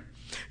are.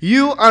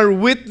 You are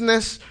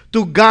witness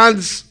to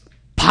God's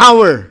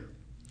power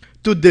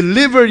to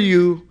deliver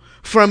you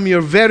from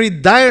your very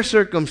dire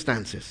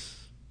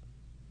circumstances.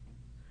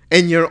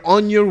 And you're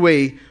on your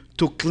way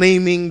to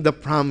claiming the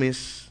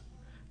promise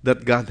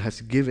that God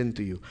has given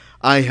to you.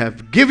 I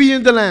have given you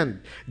the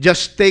land.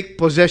 Just take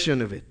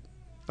possession of it.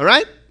 All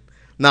right?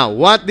 Now,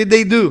 what did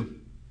they do?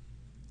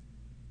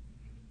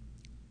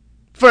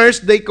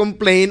 First, they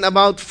complained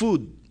about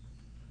food.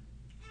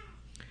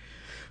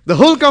 The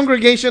whole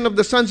congregation of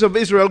the sons of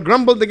Israel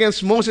grumbled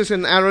against Moses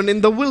and Aaron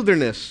in the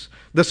wilderness.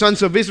 The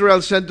sons of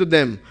Israel said to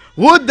them,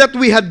 "Would that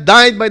we had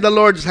died by the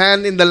Lord's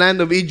hand in the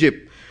land of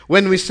Egypt,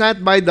 when we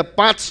sat by the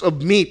pots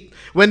of meat,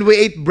 when we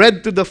ate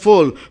bread to the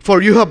full,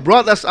 for you have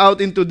brought us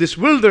out into this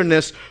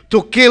wilderness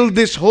to kill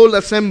this whole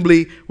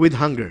assembly with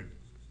hunger."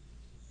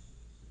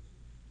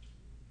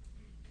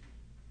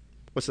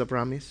 What's the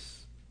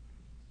promise?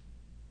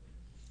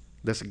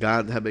 Does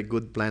God have a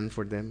good plan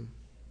for them?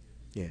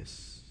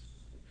 Yes.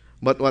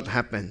 But what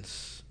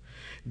happens?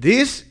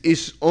 This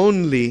is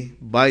only,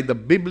 by the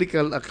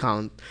biblical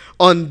account,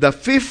 on the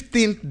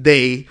 15th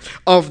day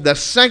of the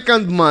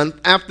second month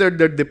after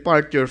their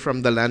departure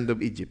from the land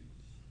of Egypt.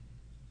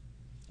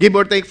 Give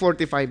or take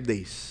 45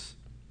 days.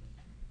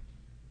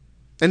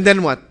 And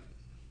then what?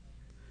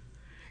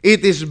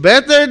 It is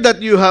better that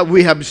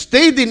we have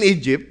stayed in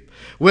Egypt,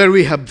 where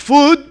we have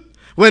food,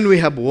 when we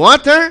have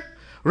water.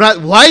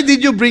 Why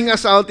did you bring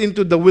us out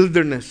into the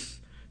wilderness?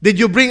 Did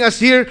you bring us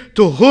here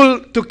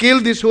to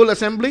kill this whole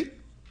assembly?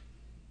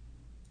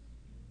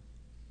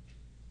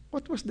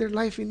 What was their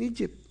life in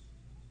Egypt?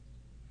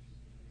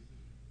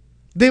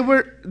 They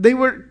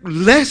were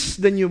less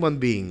than human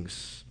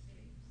beings.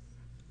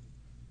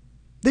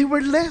 They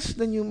were less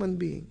than human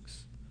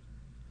beings.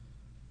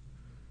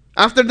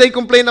 After they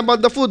complain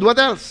about the food, what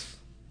else?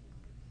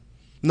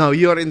 Now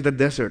you are in the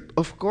desert.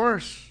 Of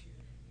course.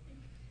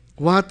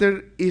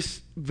 Water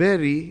is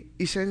very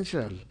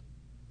essential.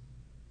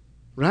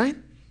 Right?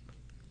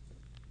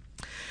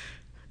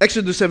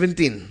 Exodus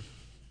 17.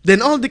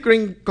 Then all the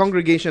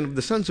congregation of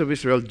the sons of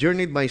Israel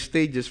journeyed by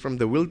stages from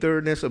the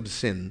wilderness of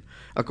Sin,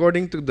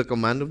 according to the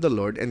command of the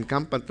Lord, and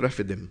camped at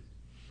Rephidim.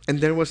 And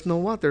there was no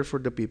water for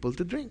the people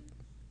to drink.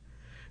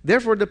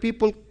 Therefore the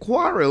people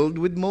quarreled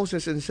with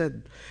Moses and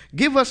said,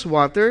 "Give us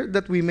water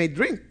that we may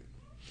drink."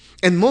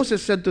 And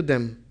Moses said to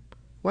them,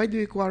 "Why do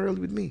you quarrel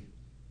with me?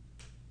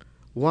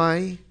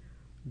 Why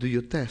do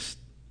you test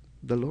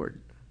the Lord?"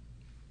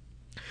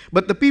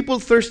 But the people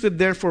thirsted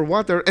there for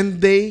water, and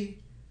they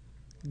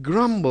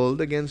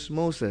grumbled against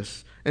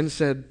Moses and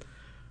said,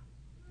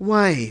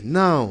 "Why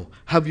now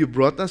have you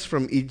brought us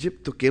from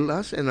Egypt to kill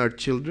us and our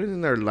children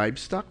and our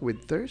livestock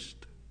with thirst?"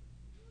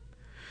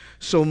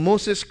 So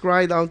Moses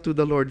cried out to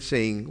the Lord,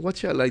 saying, "What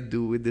shall I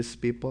do with this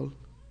people?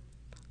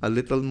 A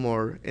little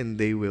more and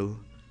they will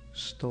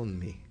stone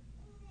me."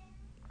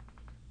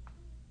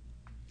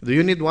 Do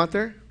you need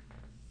water?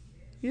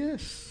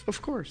 Yes,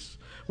 of course.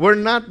 We're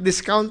not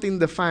discounting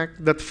the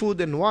fact that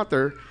food and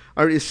water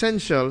are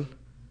essential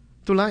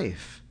to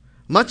life.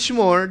 Much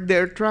more,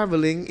 they're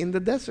traveling in the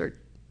desert.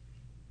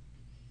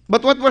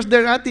 But what was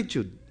their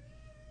attitude?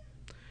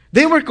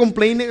 They were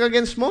complaining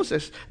against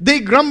Moses. They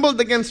grumbled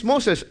against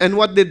Moses. And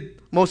what did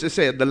Moses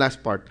say at the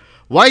last part?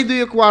 "Why do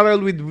you quarrel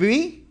with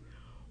me?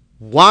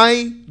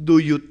 Why do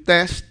you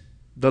test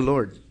the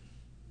Lord?"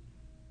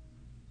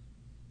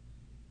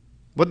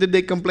 What did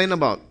they complain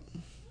about?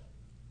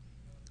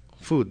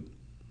 Food,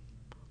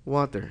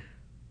 water,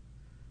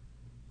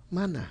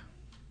 manna.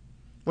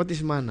 What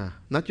is manna?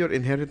 Not your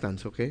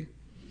inheritance, okay?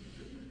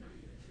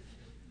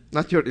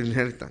 Not your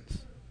inheritance.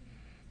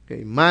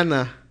 Okay,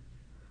 manna.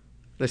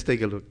 Let's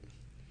take a look.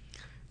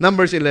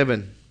 Numbers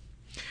 11.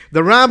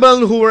 The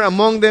rabble who were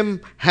among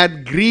them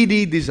had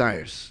greedy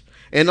desires.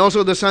 And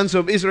also the sons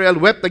of Israel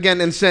wept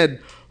again and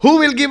said, "Who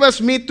will give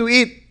us meat to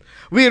eat?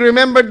 We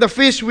remembered the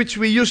fish which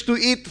we used to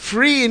eat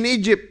free in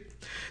Egypt,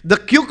 the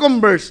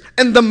cucumbers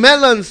and the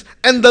melons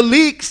and the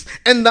leeks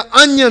and the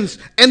onions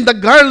and the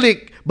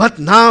garlic. But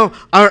now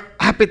our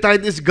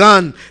appetite is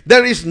gone.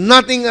 There is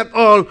nothing at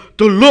all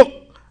to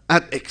look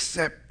at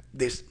except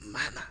this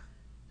manna."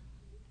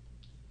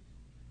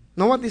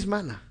 Now what is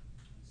manna?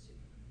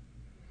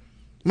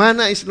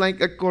 Manna is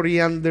like a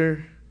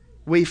coriander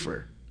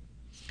wafer.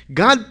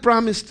 God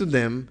promised to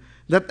them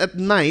that at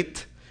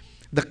night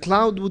the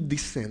cloud would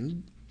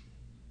descend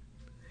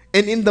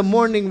And in the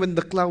morning when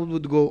the cloud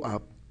would go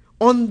up,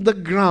 on the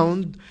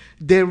ground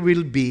there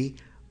will be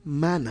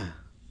manna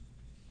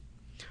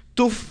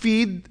to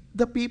feed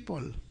the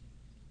people.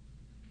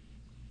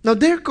 Now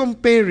they're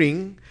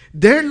comparing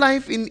their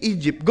life in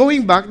Egypt.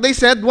 Going back, they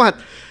said what?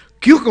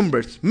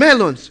 Cucumbers,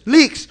 melons,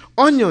 leeks,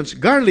 onions,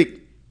 garlic.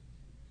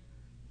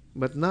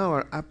 But now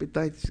our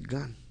appetite is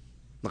gone.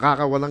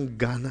 Nakakawalang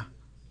gana.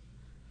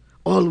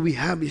 All we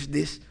have is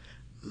this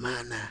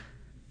manna.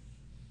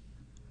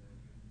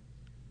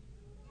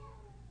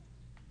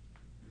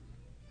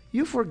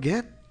 You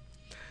forget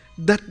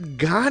that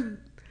God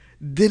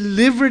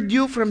delivered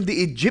you from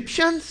the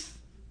Egyptians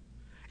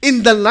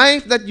in the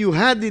life that you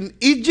had in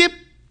Egypt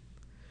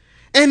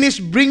and is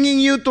bringing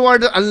you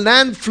toward a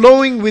land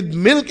flowing with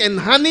milk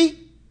and honey,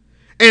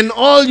 and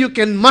all you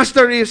can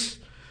muster is,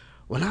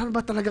 wala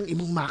ba talagang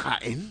imong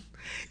makain?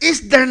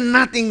 Is there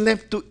nothing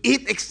left to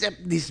eat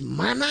except this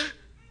manna?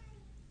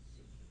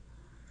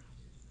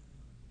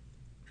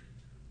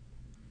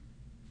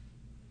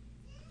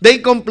 They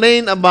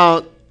complain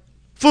about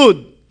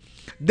food.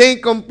 They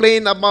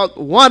complain about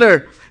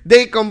water.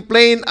 They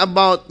complain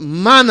about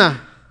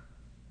manna.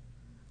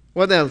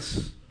 What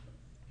else?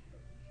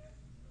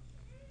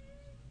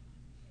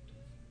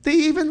 They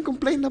even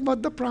complain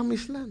about the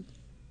promised land.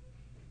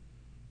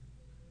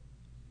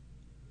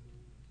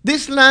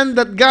 This land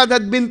that God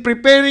had been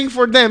preparing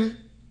for them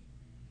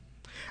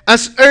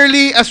as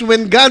early as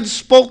when God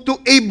spoke to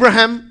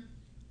Abraham,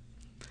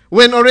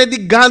 when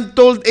already God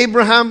told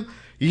Abraham,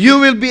 you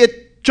will be a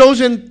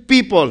chosen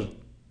people.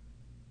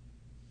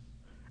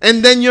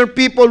 And then your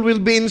people will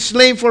be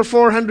enslaved for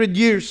 400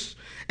 years.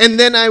 And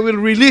then I will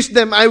release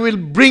them. I will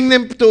bring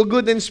them to a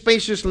good and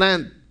spacious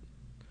land.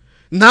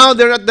 Now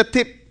they're at the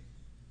tip.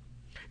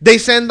 They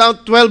send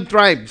out 12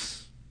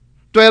 tribes,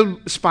 12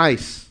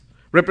 spies,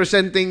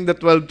 representing the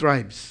 12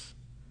 tribes.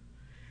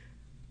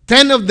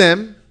 10 of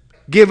them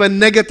give a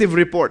negative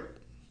report.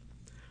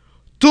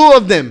 2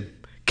 of them,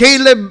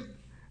 Caleb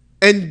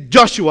and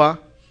Joshua,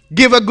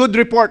 give a good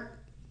report.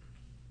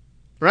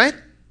 Right?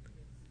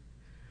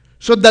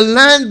 So the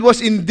land was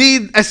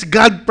indeed as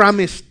God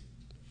promised.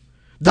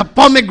 The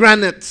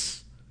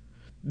pomegranates,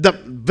 the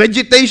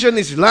vegetation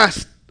is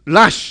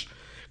lush,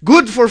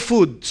 good for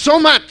food, so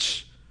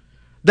much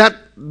that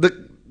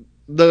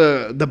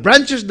the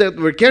branches that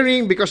we're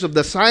carrying because of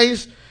the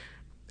size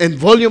and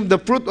volume of the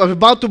fruit are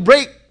about to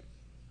break.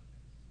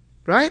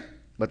 Right?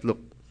 But look,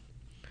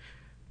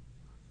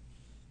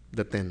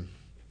 the 10.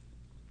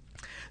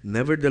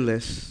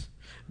 Nevertheless,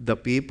 the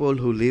people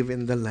who live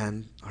in the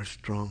land are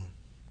strong,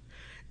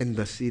 and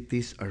the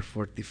cities are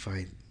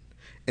fortified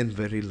and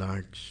very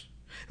large.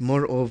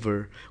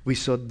 Moreover, we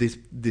saw these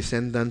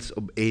descendants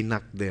of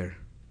Anak there.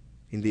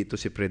 Hindi ito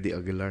si Freddy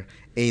Aguilar.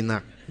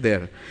 Anak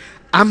there.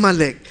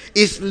 Amalek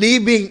is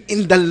living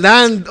in the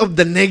land of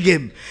the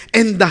Negev.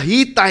 And the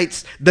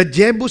Hittites, the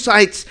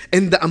Jebusites,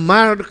 and the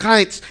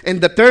Amalekites, and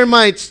the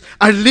termites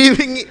are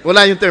living,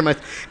 wala yung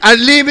termites, are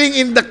living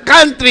in the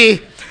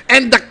country.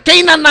 And the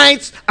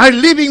Canaanites are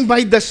living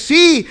by the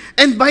sea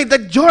and by the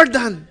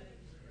Jordan.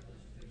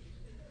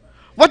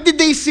 What did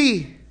they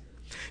see?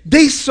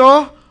 They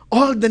saw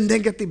all the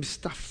negative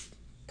stuff.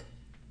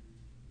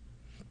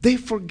 They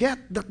forget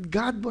that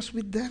God was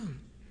with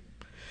them.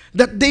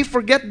 That they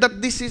forget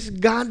that this is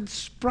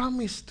God's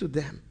promise to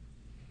them.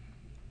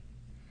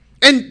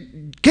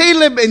 And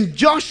Caleb and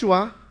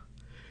Joshua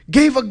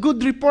gave a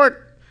good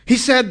report. He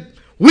said,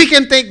 we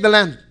can take the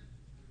land.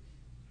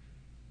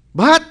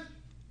 But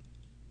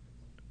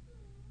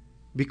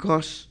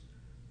because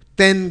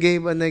 10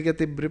 gave a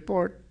negative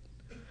report,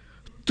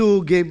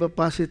 2 gave a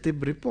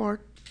positive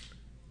report,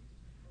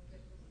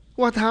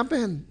 what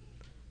happened?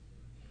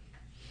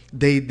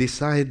 They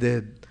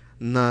decided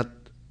not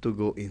to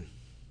go in.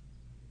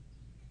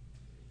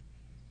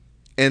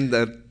 And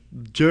a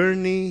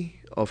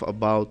journey of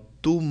about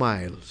 2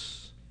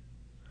 miles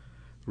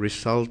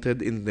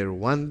resulted in their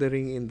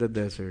wandering in the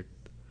desert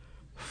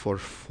for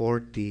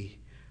 40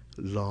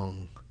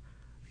 long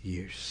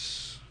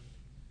years.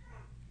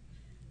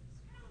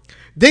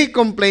 They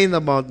complained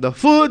about the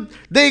food,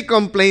 they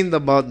complained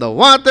about the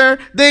water,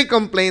 they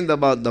complained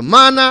about the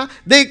manna,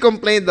 they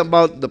complained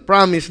about the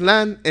promised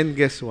land, and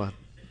guess what?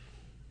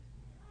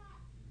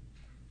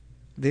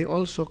 They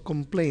also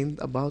complained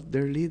about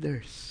their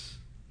leaders.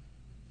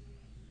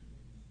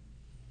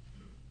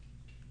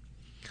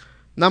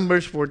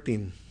 Numbers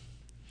 14.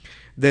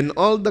 Then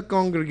all the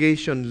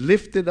congregation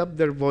lifted up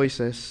their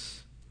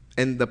voices,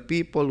 and the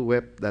people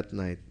wept that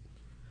night.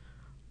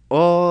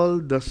 All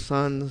the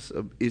sons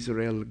of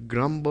Israel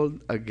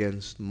grumbled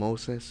against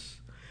Moses,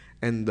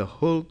 and the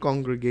whole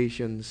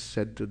congregation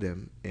said to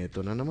them,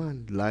 eto na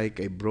naman,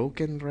 like a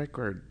broken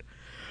record,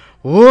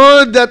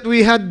 would that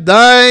we had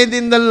died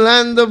in the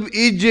land of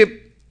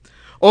Egypt,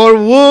 or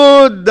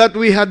would that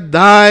we had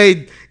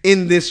died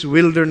in this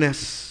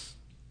wilderness.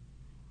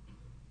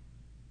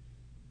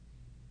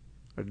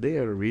 Are they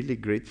a really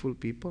grateful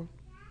people?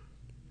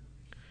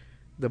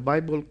 The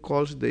Bible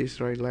calls the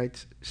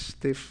Israelites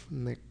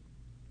stiff-necked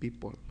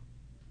people.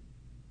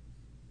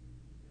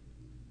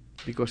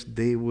 Because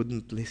they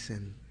wouldn't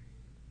listen.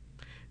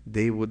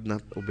 They would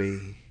not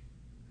obey.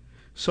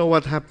 So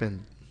what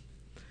happened?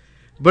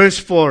 Verse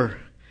 4,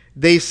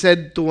 they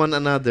said to one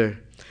another,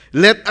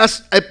 let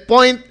us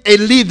appoint a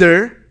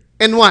leader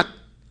and what?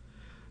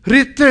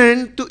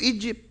 Return to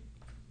Egypt.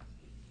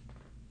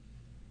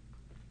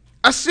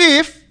 As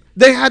if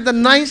they had a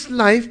nice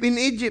life in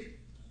Egypt.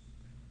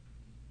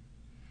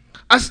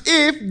 As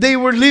if they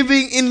were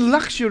living in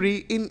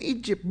luxury in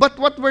Egypt. But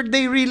what were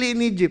they really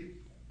in Egypt?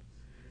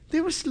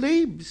 They were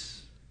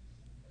slaves.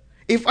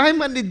 If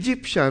I'm an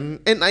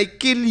Egyptian and I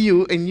kill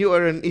you and you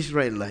are an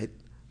Israelite,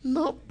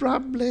 no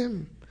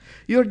problem.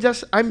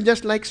 I'm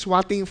just like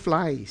swatting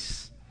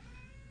flies.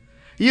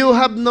 You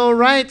have no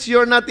rights.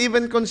 You're not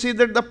even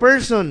considered a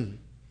person.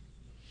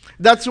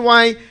 That's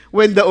why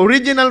when the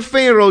original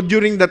Pharaoh,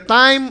 during the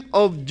time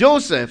of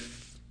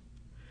Joseph,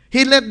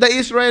 he let the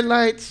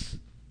Israelites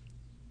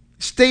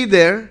stay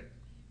there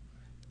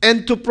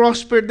and to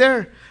prosper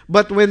there.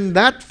 But when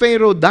that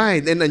Pharaoh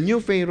died and a new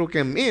Pharaoh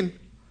came in,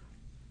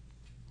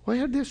 why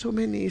are there so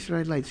many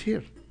Israelites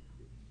here?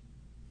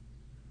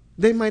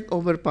 They might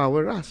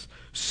overpower us.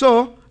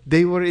 So,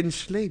 they were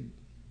enslaved.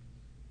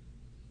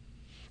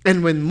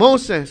 And when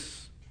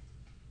Moses,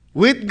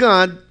 with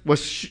God,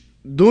 was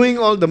doing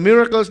all the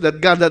miracles that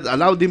God had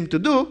allowed him to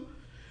do,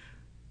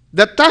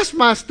 the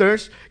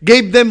taskmasters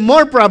gave them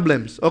more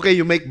problems. Okay,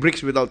 you make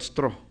bricks without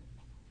straw.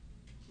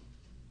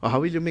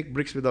 How will you make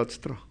bricks without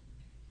straw?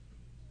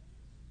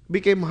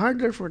 Became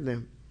harder for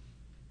them.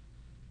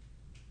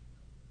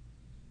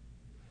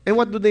 And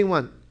what do they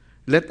want?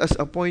 Let us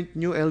appoint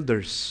new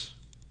elders.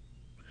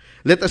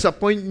 Let us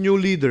appoint new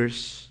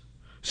leaders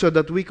so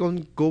that we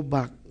can go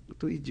back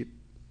to Egypt.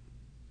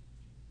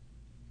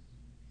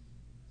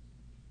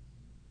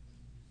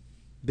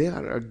 They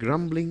are a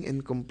grumbling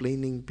and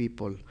complaining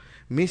people,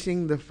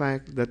 missing the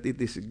fact that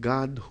it is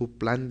God who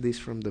planned this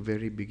from the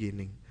very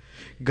beginning.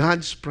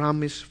 God's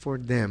promise for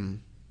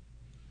them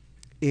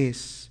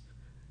is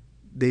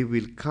they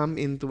will come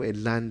into a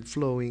land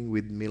flowing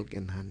with milk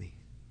and honey.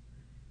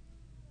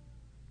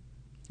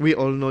 We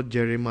all know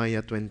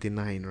Jeremiah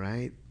 29,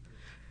 right?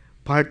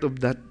 Part of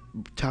that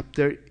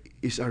chapter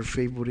is our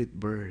favorite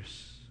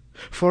verse.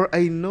 For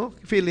I know,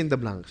 fill in the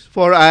blanks.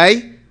 For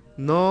I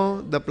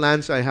know the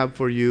plans I have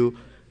for you.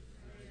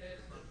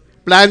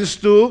 Plans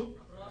to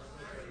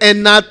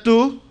and not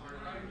to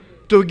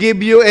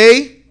give you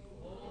a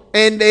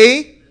and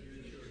a.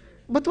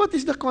 But what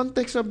is the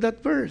context of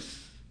that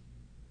verse?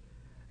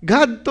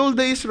 God told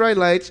the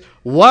Israelites,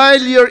 while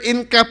you're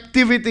in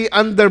captivity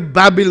under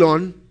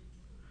Babylon,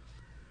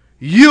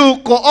 you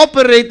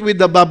cooperate with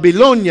the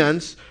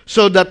Babylonians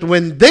so that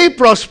when they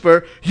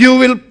prosper, you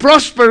will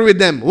prosper with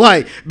them.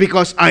 Why?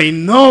 Because I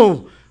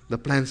know the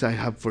plans I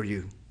have for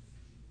you.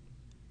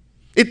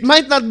 It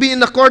might not be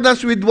in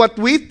accordance with what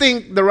we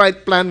think the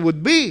right plan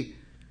would be.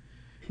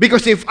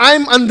 Because if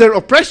I'm under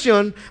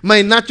oppression,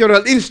 my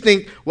natural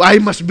instinct, I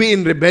must be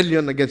in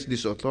rebellion against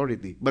this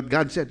authority. But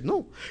God said,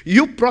 no,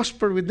 you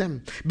prosper with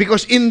them.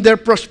 Because in their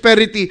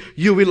prosperity,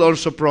 you will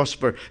also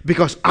prosper.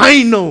 Because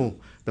I know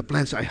the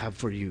plans I have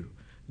for you,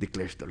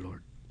 declares the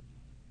Lord.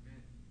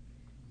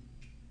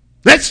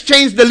 Let's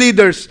change the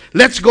leaders.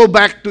 Let's go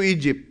back to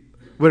Egypt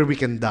where we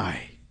can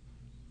die.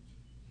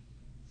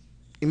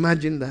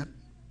 Imagine that.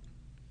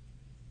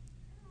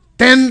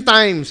 10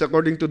 times,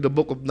 according to the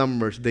book of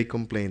Numbers, they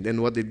complained.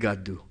 And what did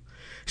God do?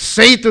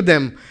 Say to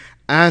them,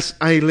 as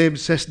I live,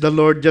 says the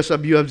Lord, just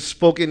as you have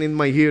spoken in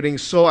my hearing,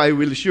 so I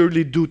will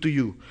surely do to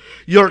you.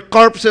 Your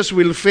corpses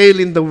will fail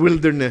in the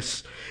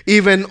wilderness,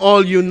 even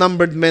all you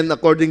numbered men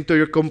according to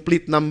your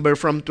complete number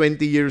from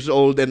 20 years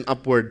old and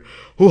upward,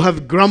 who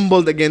have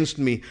grumbled against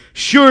me.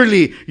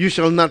 Surely you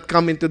shall not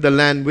come into the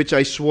land which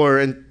I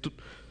swore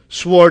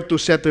to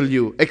settle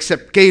you,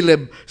 except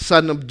Caleb,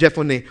 son of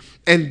Jephunneh,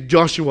 and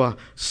Joshua,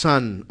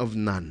 son of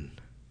Nun.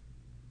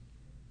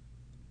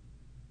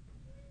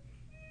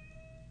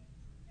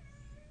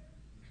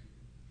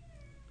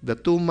 The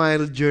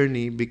 2-mile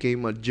journey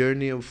became a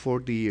journey of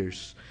 40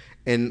 years,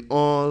 and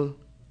all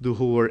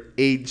who were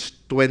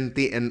aged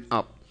 20 and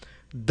up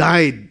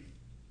died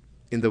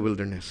in the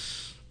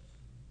wilderness.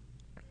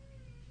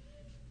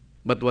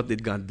 But what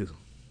did God do?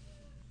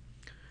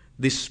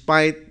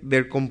 Despite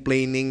their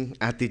complaining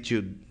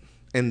attitude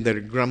and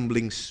their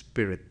grumbling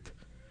spirit,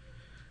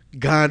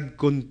 God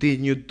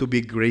continued to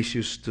be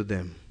gracious to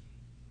them.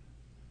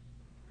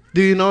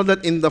 Do you know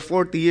that in the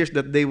 40 years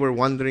that they were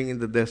wandering in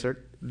the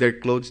desert, their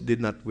clothes did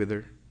not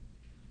wither?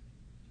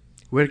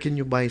 Where can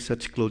you buy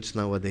such clothes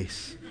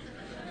nowadays?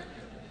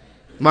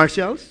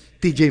 Marshalls?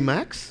 TJ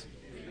Maxx?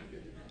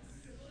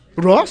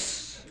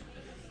 Ross?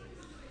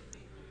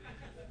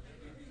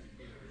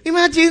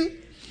 Imagine,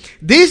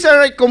 these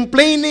are a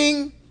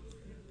complaining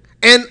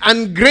and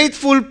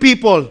ungrateful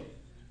people.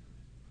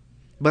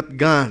 But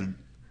God,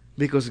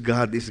 because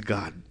God is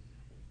God.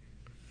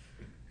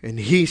 And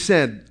He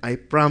said, I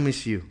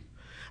promise you,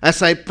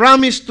 as I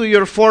promised to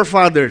your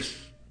forefathers,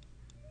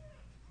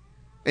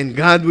 and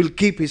God will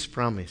keep His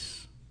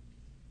promise.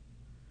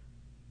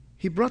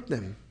 He brought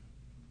them.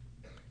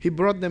 He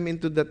brought them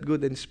into that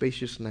good and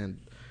spacious land.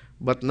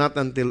 But not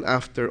until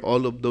after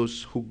all of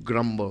those who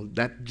grumbled,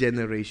 that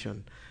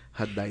generation,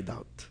 had died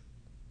out.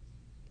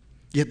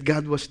 Yet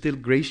God was still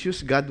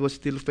gracious. God was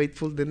still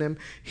faithful to them.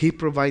 He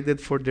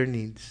provided for their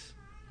needs.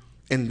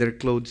 And their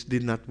clothes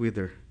did not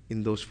wither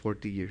in those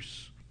 40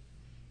 years.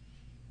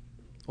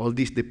 All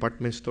these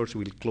department stores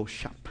will close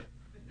shop.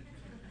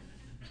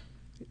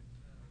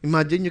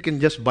 Imagine you can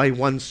just buy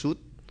one suit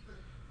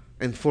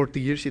and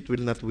 40 years it will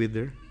not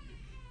wither.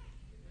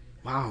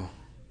 Wow.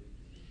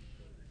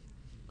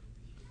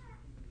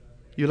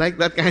 You like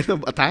that kind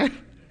of attire?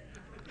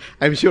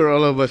 I'm sure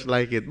all of us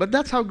like it. But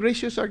that's how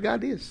gracious our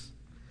God is.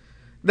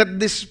 That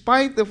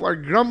despite of our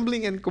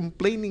grumbling and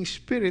complaining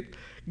spirit,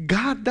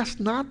 God does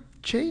not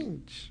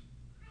change.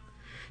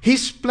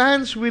 His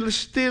plans will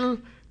still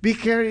be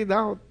carried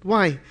out.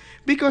 Why?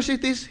 Because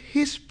it is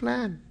His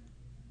plan.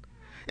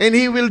 And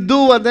He will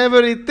do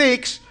whatever it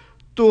takes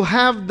to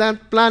have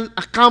that plan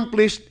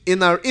accomplished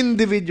in our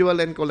individual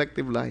and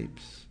collective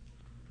lives.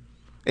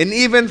 And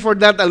even for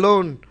that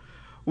alone,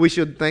 we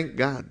should thank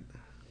God.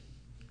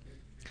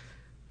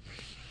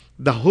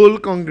 The whole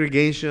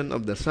congregation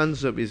of the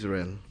sons of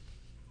Israel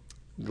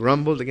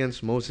grumbled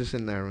against Moses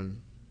and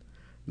Aaron.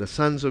 The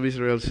sons of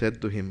Israel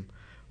said to him,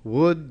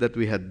 "Would that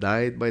we had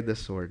died by the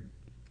sword,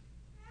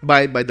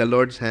 by the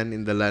Lord's hand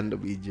in the land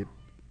of Egypt,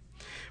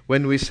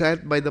 when we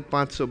sat by the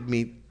pots of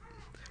meat,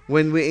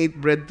 when we ate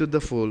bread to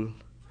the full,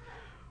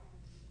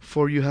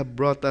 for you have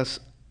brought us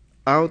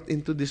out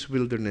into this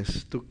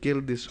wilderness to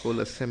kill this whole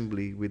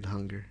assembly with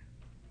hunger."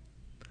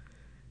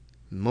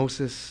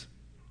 Moses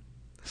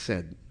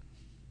said,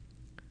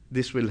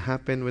 "This will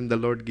happen when the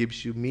Lord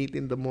gives you meat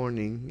in the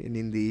morning and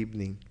in the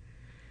evening,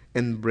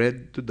 and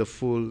bread to the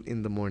full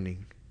in the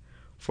morning.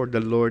 For the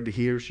Lord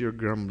hears your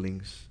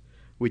grumblings,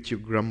 which you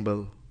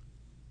grumble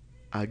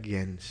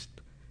against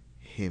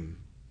Him."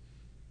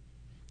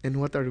 And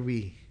what are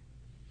we?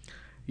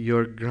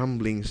 Your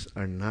grumblings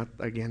are not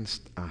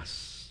against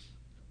us,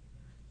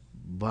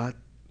 but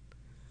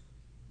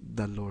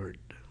the Lord.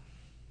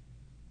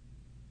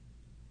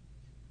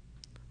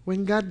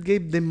 When God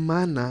gave them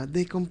manna,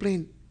 they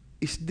complained,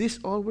 "Is this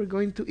all we're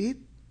going to eat?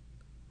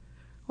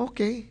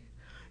 Okay,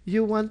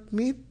 you want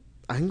meat?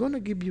 I'm going to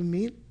give you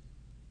meat."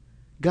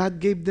 God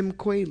gave them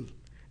quail.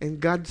 And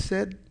God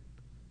said,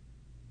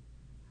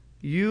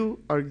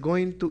 "You are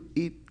going to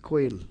eat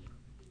quail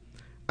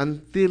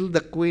until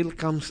the quail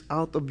comes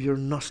out of your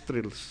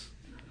nostrils."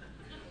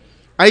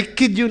 I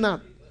kid you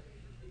not.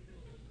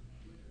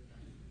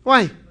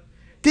 Why?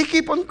 They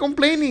keep on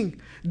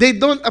complaining. They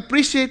don't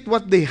appreciate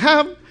what they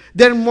have.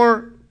 They're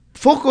more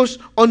focused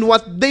on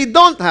what they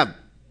don't have.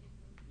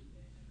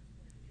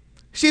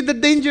 See the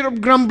danger of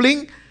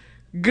grumbling?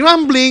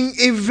 Grumbling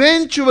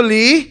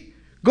eventually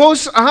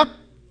goes up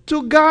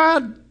to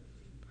God.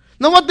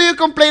 Now what do you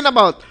complain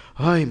about?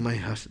 "Ay, my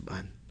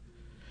husband.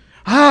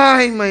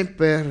 Ay, my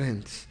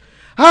parents.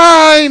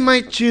 Ay,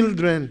 my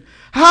children.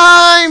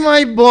 Ay,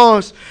 my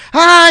boss.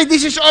 Ay,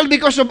 this is all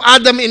because of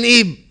Adam and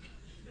Eve."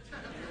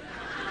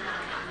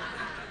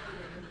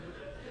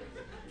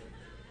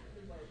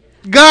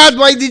 "God,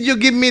 why did you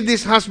give me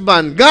this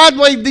husband? God,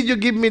 why did you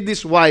give me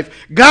this wife?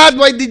 God,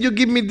 why did you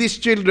give me these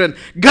children?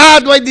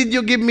 God, why did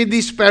you give me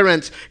these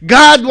parents?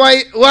 God,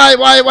 why,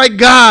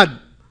 God?"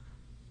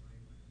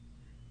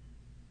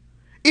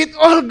 It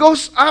all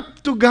goes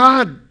up to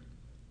God,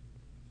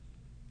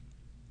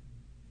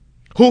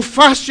 who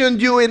fashioned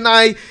you and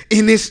I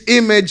in His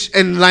image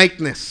and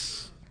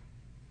likeness,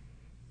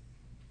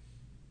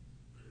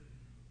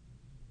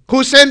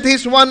 who sent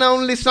His one and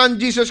only Son,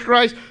 Jesus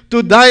Christ,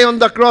 to die on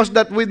the cross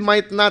that we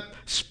might not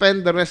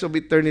spend the rest of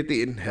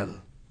eternity in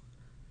hell.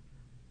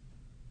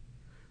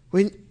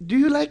 Do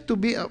you like to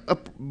be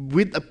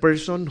with a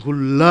person who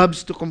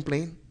loves to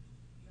complain?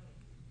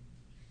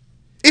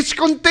 It's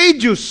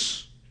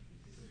contagious.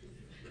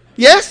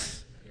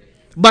 Yes?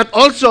 But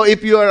also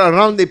if you are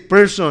around a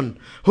person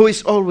who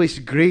is always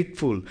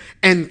grateful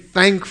and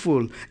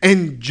thankful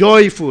and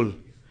joyful,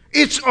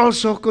 it's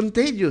also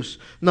contagious.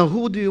 Now,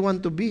 who do you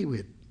want to be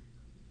with?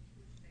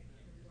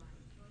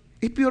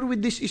 If you're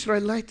with these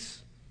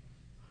Israelites,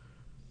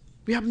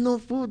 "We have no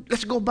food.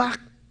 Let's go back."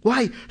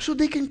 Why? So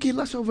they can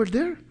kill us over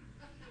there.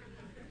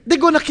 They're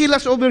going to kill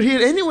us over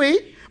here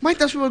anyway.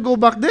 Might as well go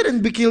back there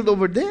and be killed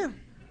over there.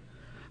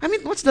 I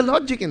mean, what's the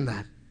logic in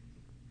that?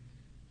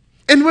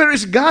 And where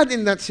is God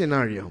in that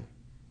scenario?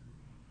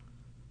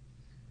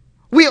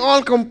 We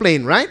all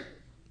complain, right?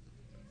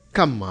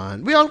 Come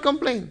on. We all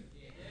complain.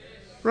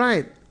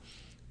 Right.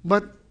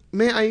 But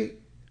may I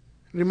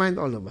remind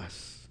all of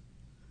us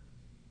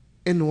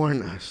and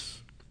warn us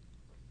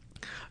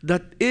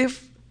that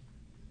if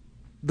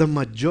the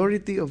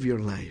majority of your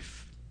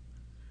life,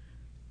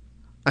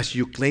 as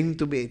you claim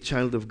to be a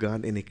child of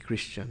God and a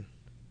Christian,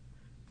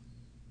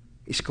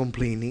 is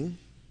complaining,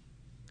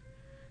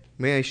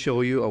 may I show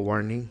you a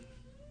warning?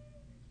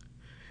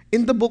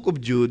 In the book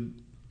of Jude,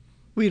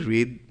 we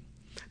read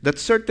that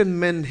certain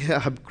men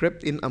have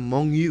crept in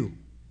among you,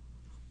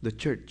 the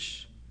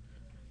church,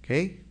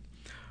 okay,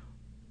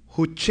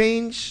 who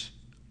change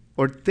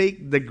or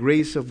take the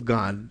grace of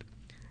God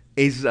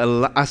as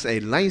a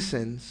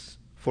license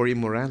for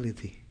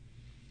immorality.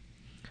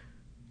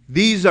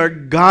 These are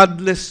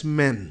godless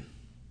men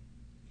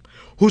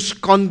whose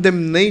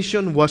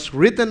condemnation was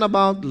written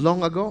about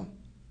long ago.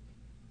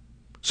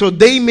 So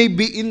they may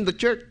be in the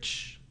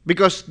church,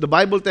 because the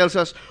Bible tells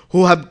us,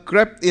 who have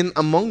crept in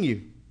among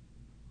you.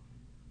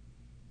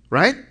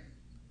 Right?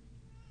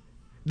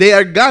 They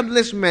are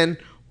godless men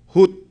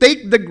who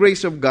take the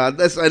grace of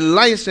God as a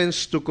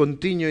license to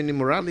continue in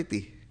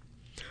immorality.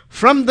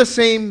 From the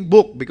same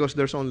book, because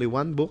there's only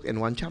one book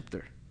and one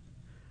chapter.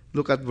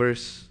 Look at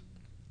verse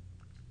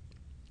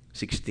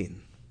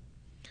 16.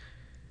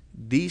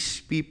 These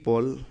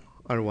people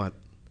are what?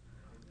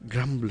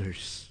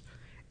 Grumblers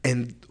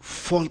and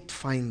fault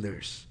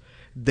finders.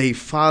 They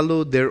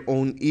follow their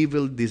own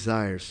evil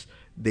desires.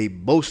 They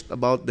boast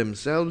about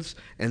themselves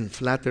and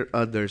flatter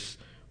others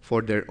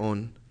for their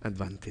own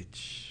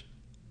advantage.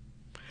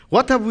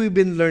 What have we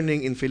been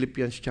learning in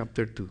Philippians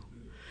chapter 2?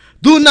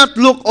 Do not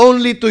look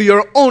only to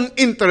your own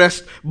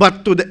interest,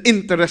 but to the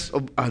interest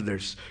of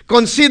others.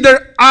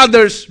 Consider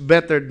others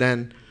better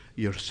than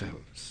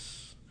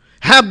yourselves.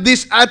 Have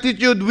this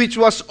attitude which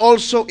was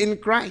also in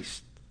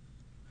Christ,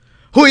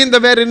 who in the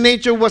very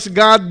nature was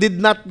God, did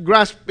not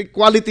grasp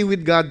equality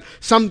with God,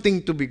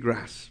 something to be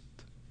grasped.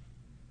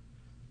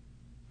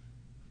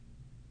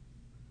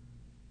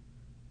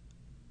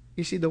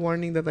 You see the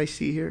warning that I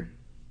see here?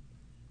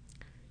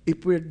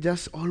 If we're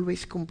just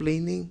always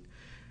complaining,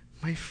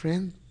 my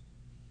friend,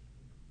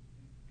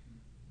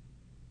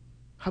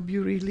 have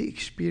you really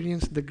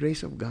experienced the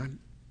grace of God?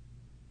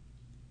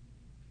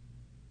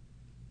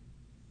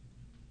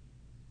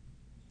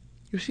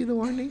 You see the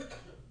warning?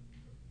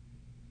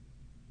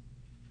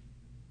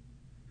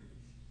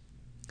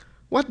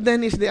 What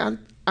then is the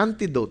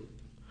antidote?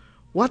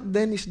 What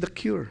then is the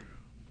cure?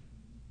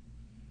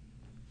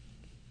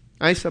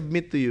 I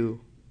submit to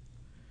you,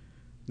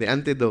 the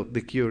antidote,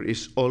 the cure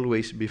is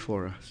always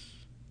before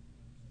us.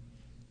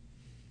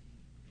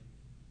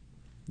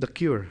 The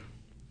cure,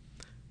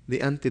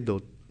 the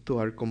antidote to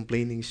our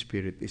complaining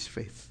spirit is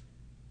faith.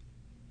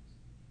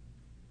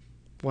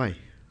 Why?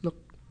 Look,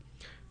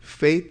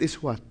 faith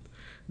is what?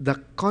 The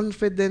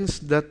confidence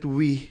that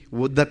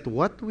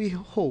what we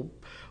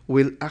hope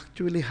will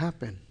actually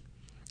happen.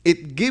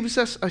 It gives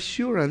us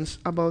assurance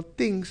about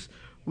things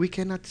we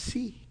cannot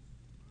see.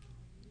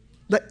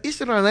 The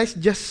Israelites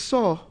just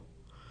saw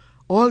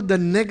all the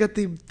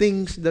negative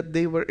things that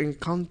they were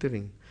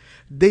encountering.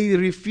 They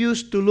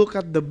refused to look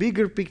at the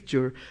bigger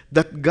picture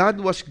that God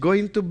was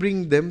going to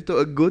bring them to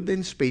a good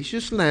and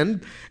spacious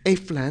land, a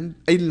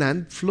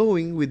land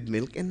flowing with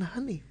milk and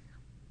honey.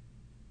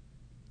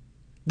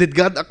 Did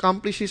God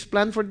accomplish His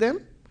plan for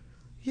them?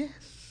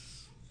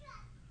 Yes.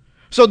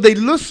 So they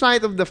lose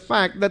sight of the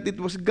fact that it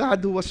was God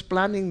who was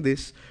planning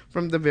this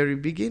from the very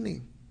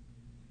beginning.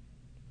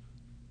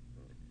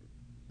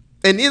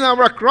 And in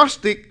our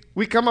acrostic,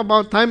 we come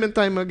about time and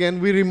time again,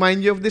 we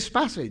remind you of this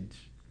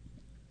passage.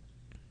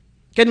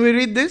 Can we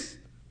read this?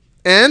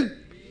 And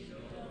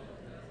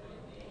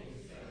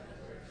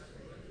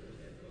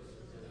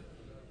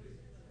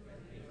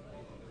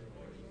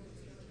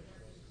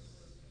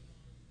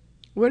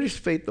where is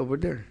faith over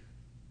there?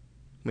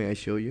 May I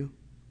show you?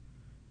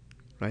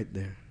 Right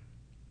there.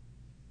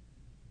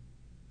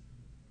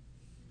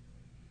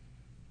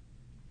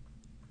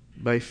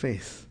 By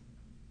faith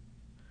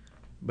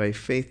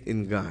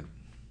in God,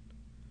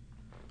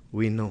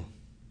 we know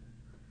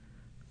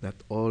that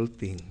all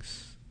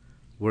things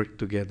work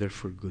together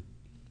for good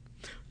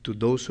to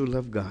those who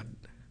love God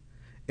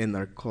and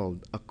are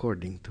called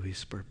according to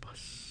His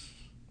purpose.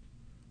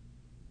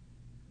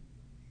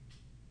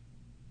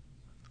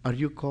 Are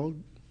you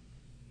called?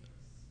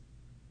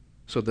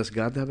 So does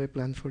God have a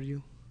plan for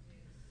you?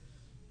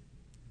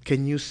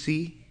 Can you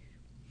see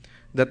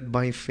that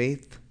by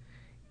faith,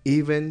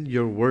 even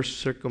your worst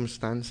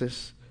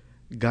circumstances,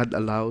 God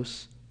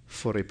allows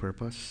for a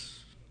purpose?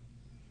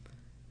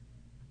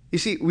 You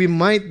see, we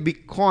might be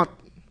caught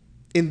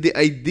in the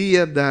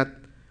idea that,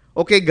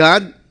 okay,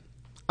 God,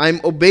 I'm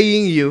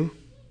obeying you,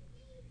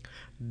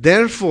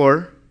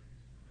 therefore,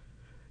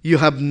 you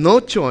have no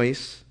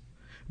choice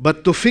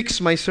but to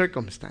fix my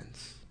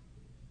circumstance.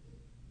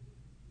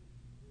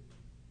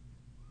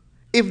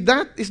 If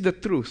that is the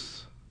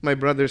truth, my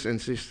brothers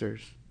and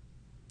sisters,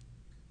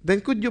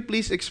 then could you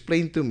please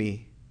explain to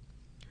me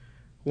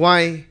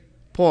why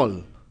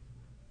Paul,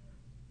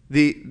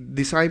 the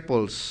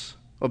disciples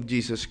of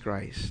Jesus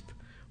Christ,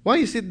 why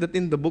is it that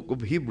in the book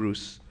of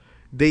Hebrews,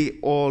 they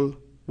all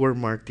were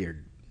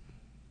martyred?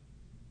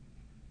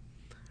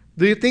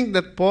 Do you think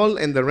that Paul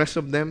and the rest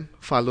of them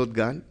followed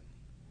God?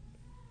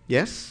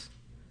 Yes?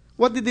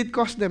 What did it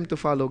cost them to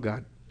follow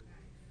God?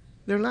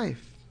 Their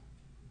life.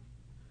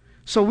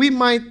 So we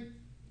might,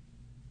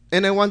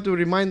 and I want to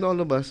remind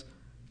all of us,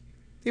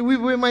 we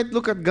might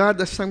look at God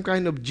as some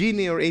kind of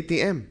genie or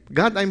ATM.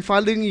 God, I'm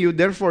following you,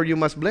 therefore you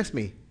must bless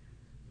me.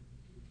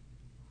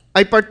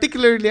 I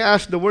particularly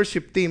asked the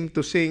worship team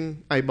to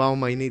sing I Bow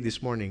My Knee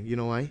this morning. You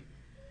know why?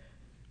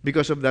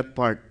 Because of that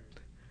part.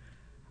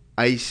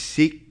 I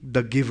seek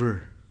the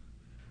giver,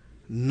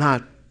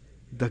 not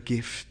the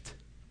gift.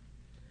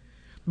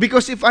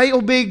 Because if I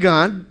obey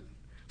God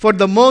for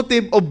the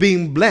motive of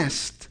being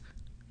blessed,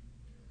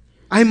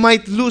 I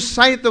might lose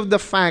sight of the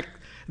fact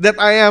that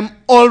I am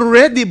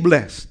already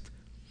blessed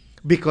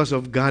because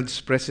of God's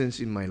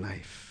presence in my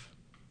life.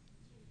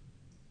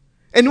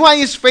 And why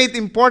is faith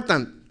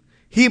important?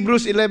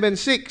 Hebrews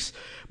 11:6.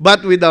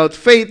 But without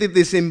faith it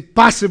is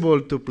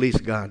impossible to please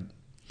God.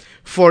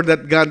 For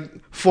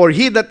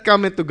he that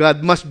cometh to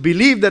God must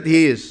believe that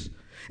he is,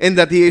 and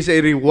that he is a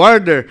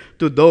rewarder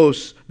to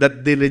those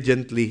that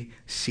diligently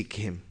seek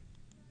him.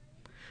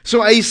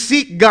 So I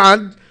seek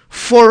God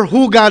for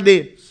who God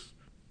is.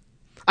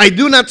 I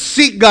do not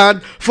seek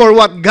God for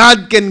what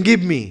God can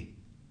give me,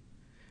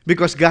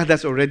 because God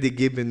has already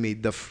given me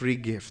the free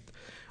gift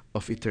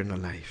of eternal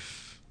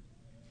life.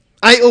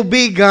 I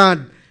obey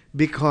God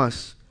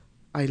because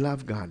I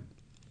love God.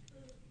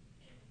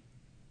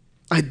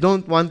 I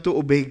don't want to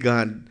obey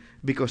God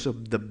because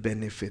of the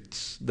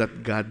benefits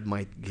that God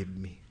might give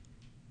me.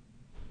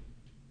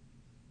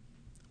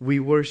 We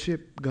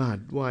worship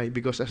God. Why?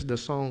 Because as the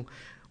song,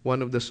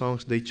 one of the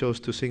songs they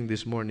chose to sing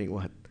this morning,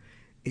 what?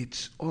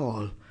 It's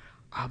all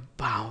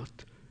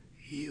about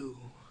you.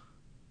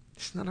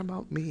 It's not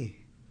about me.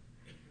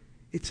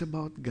 It's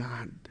about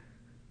God.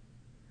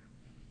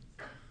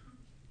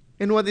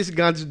 And what is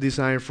God's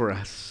desire for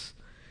us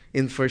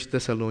in 1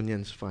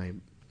 Thessalonians 5?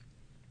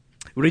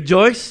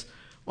 Rejoice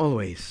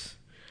always.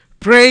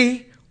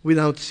 Pray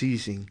without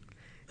ceasing.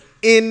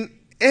 In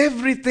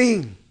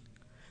everything,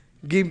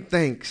 give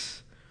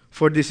thanks,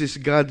 for this is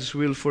God's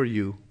will for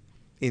you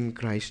in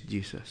Christ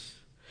Jesus.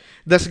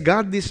 Does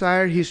God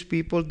desire His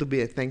people to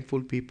be a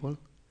thankful people?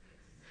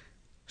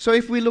 So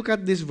if we look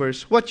at this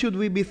verse, what should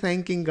we be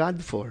thanking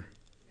God for?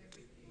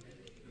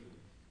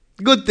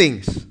 Good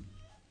things.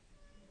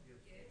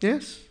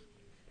 Yes?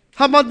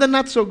 How about the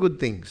not so good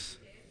things?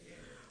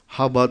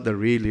 How about the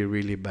really,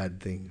 really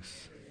bad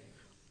things?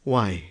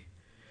 Why?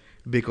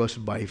 Because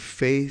by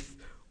faith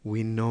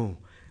we know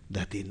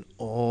that in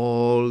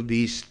all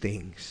these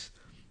things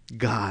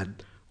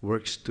God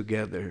works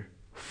together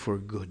for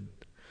good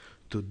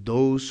to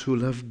those who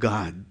love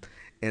God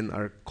and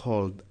are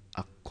called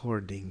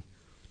according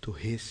to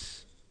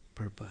His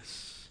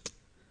purpose.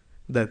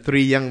 The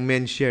three young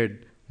men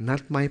shared,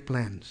 not my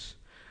plans,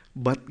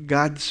 but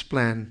God's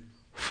plan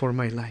for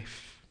my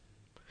life.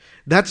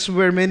 That's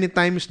where many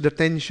times the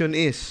tension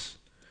is.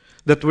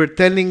 That we're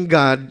telling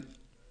God,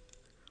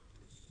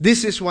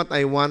 this is what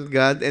I want,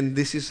 God, and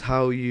this is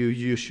how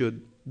you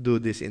should do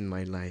this in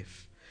my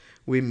life.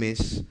 We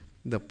miss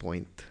the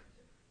point.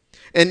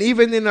 And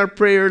even in our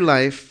prayer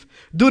life,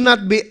 do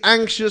not be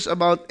anxious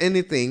about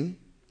anything,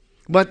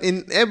 but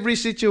in every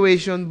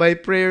situation, by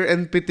prayer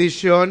and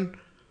petition,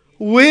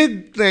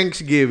 with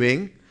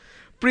thanksgiving,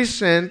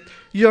 present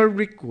your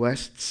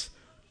requests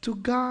to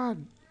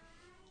God.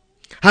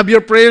 Have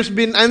your prayers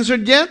been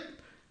answered yet?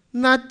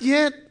 Not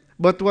yet.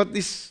 But what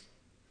is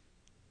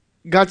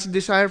God's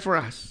desire for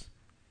us?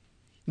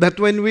 That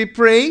when we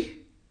pray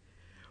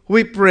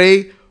with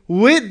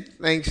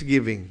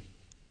thanksgiving.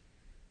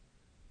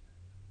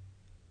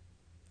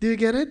 Do you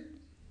get it?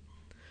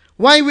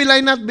 Why will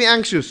I not be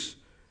anxious?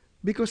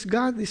 Because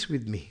God is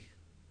with me.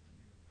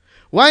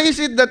 Why is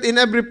it that in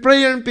every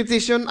prayer and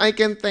petition I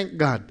can thank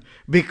God?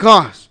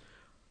 Because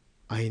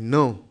I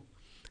know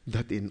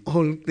that in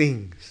all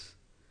things,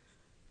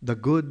 the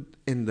good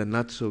and the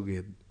not so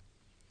good,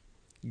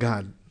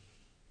 God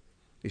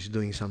is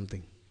doing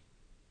something.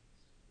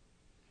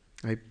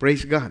 I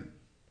praise God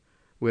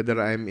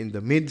whether I'm in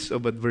the midst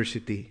of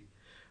adversity,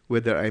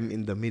 whether I'm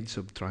in the midst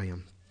of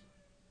triumph.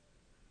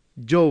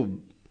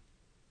 Job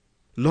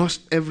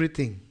lost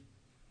everything.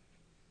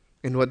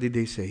 And what did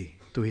they say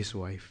to his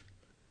wife?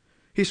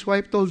 His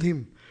wife told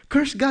him,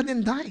 curse God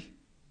and die.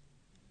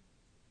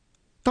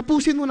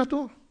 Tapusin mo na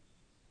to.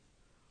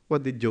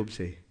 What did Job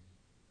say?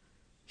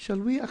 Shall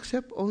we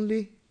accept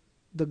only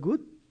the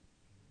good?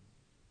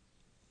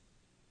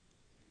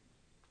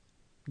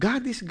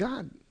 God is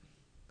God.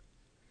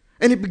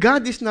 And if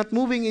God is not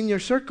moving in your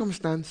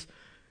circumstance,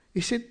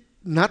 is it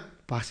not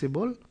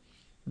possible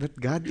that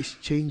God is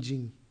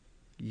changing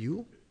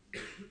you?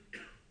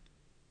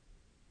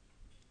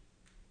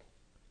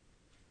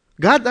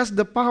 God has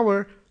the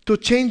power to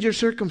change your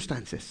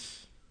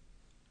circumstances.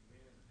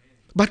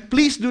 But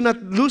please do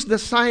not lose the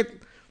sight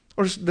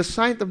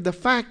of the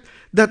fact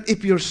that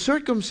if your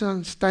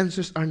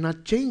circumstances are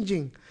not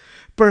changing,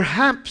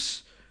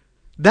 perhaps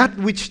that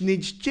which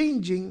needs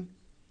changing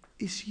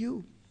is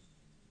you.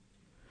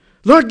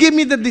 Lord, give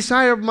me the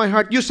desire of my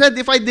heart. You said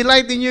if I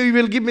delight in you, you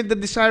will give me the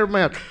desire of my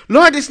heart.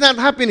 Lord, it's not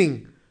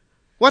happening.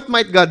 What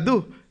might God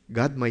do?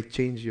 God might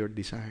change your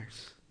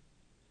desires.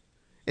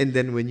 And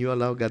then when you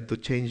allow God to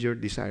change your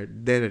desire,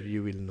 then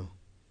you will know.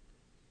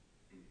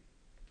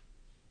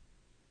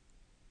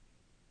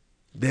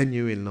 Then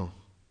you will know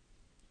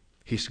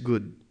His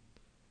good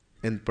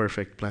and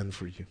perfect plan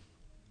for you.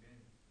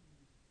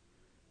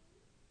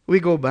 We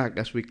go back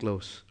as we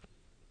close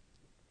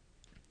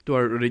to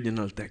our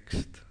original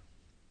text.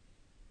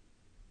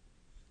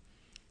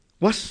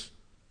 Was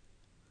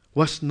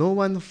Was no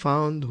one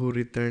found who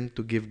returned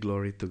to give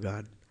glory to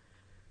God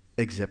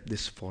except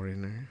this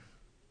foreigner?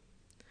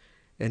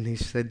 And he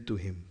said to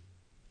him,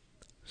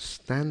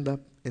 stand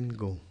up and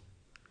go.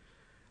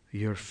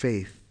 Your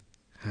faith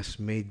has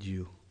made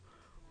you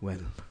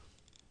well.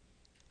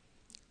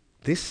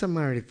 This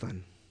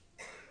Samaritan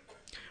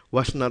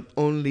was not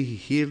only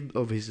healed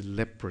of his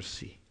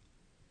leprosy,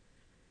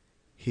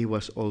 he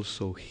was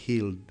also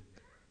healed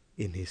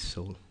in his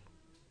soul.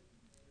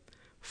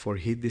 For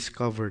he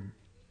discovered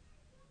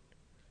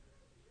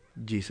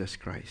Jesus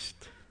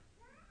Christ,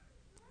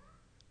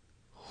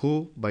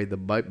 who by the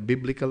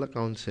biblical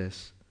account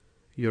says,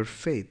 your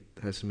faith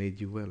has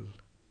made you well.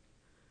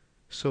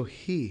 So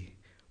he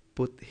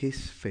put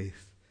his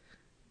faith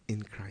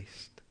in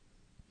Christ.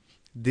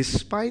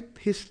 Despite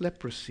his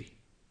leprosy,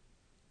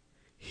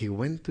 he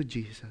went to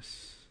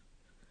Jesus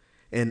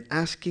and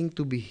asking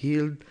to be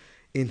healed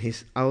in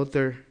his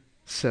outer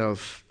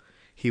self,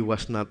 he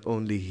was not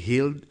only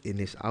healed in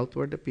his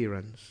outward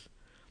appearance,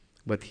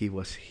 but he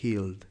was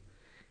healed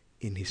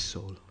in his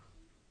soul.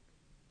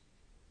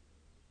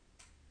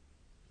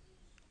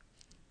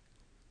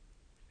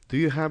 Do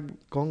you have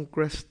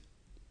conquest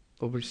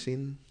over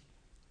sin?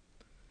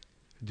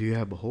 Do you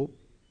have hope?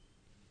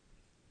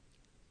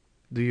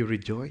 Do you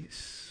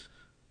rejoice?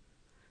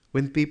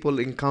 When people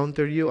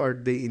encounter you, are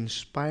they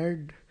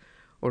inspired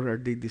or are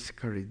they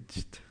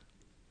discouraged?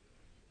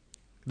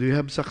 Do you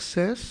have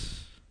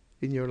success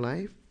in your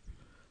life?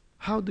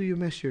 How do you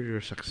measure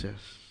your success?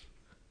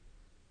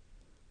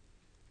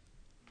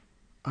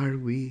 Are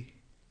we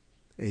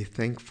a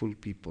thankful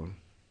people?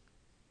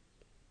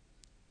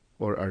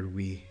 Or are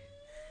we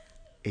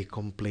a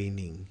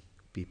complaining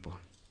people?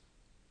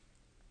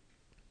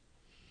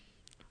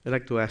 I'd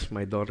like to ask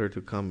my daughter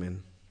to come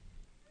and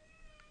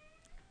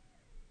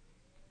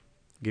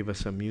give us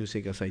some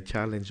music as I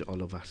challenge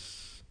all of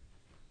us.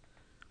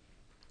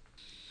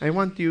 I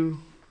want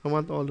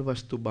all of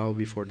us to bow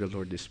before the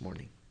Lord this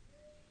morning.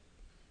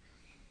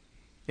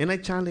 And I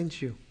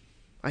challenge you.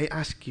 I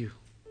ask you.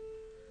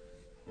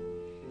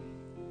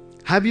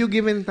 Have you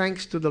given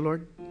thanks to the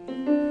Lord?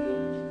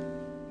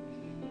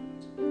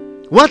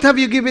 What have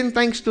you given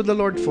thanks to the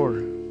Lord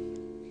for?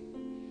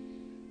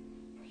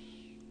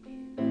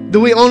 Do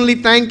we only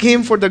thank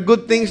Him for the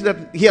good things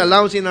that He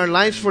allows in our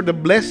lives, for the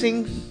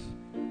blessings?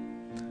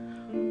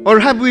 Or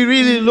have we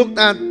really looked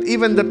at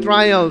even the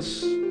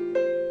trials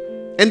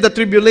and the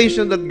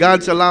tribulation that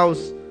God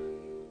allows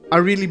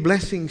are really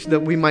blessings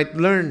that we might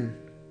learn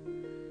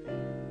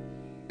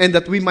and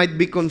that we might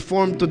be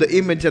conformed to the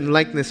image and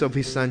likeness of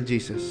His Son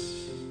Jesus?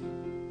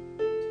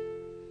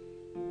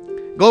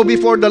 Go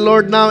before the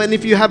Lord now, and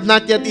if you have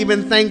not yet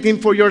even thanked Him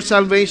for your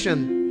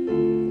salvation,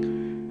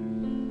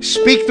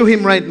 speak to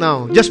Him right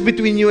now, just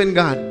between you and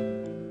God.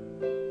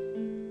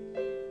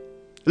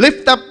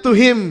 Lift up to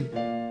Him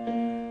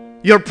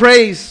your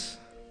praise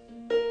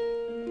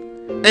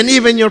and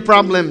even your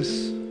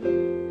problems.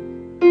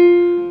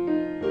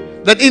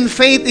 That in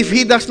faith, if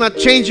He does not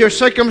change your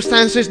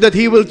circumstances, that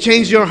He will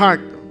change your heart.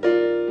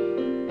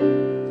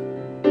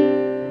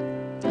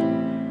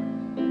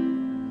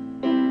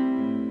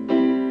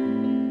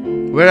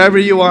 Wherever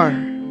you are,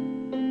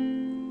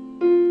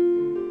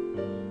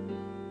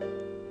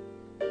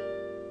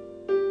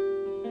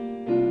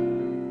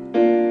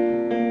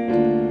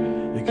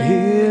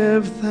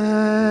 give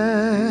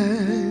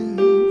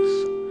thanks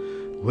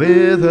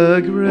with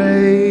a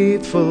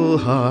grateful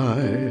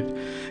heart.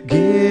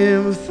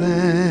 Give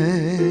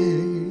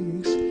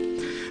thanks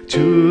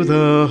to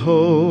the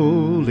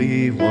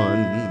Holy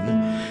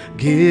One.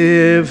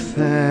 Give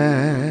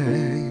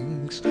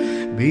thanks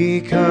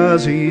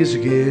because He's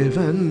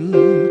given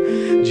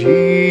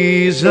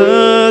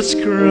Jesus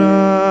Christ,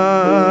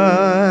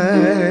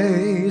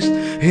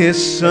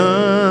 His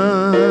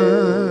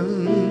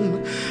Son.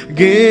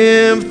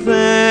 Give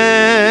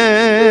thanks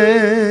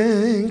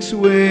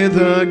with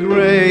a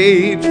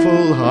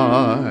grateful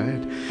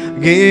heart.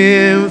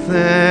 Give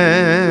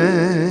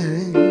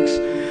thanks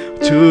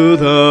to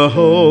the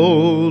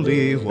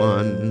Holy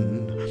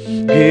One.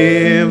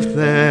 Give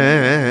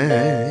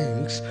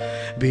thanks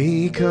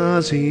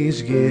because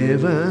He's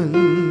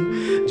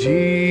given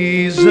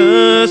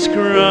Jesus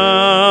Christ,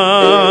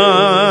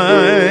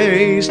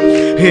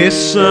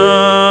 His Son.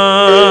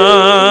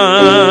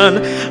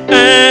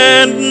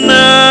 And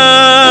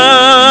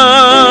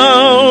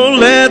now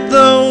let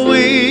the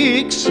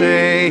weak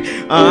say,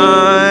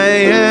 I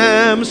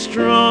am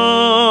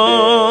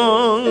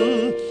strong.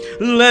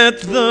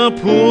 Let the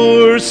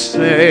poor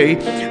say,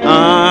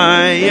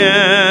 I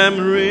am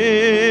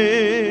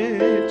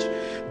rich,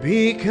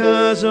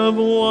 because of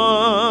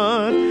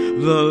what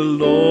the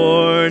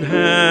Lord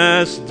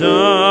has done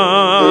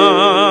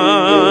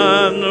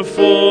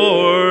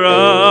for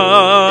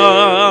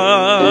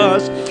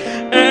us.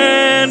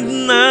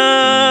 And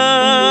now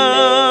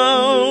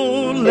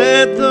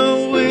let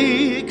the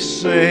weak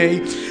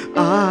say,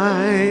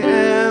 I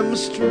am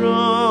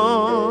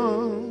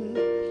strong.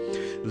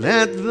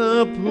 Let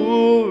the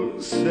poor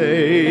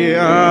say,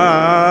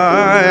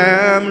 I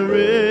am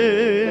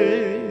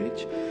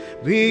rich,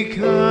 because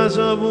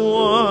of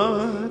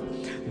what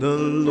the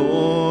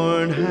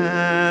Lord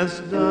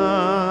has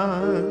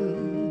done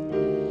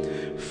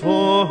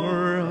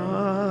for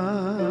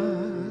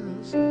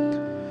us.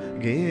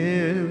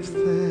 Give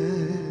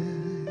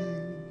thanks.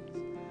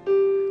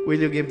 Will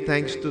you give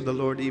thanks to the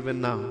Lord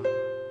even now?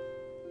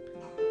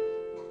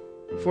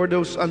 For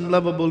those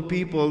unlovable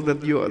people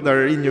that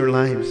are in your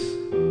lives.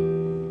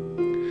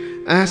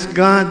 Ask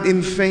God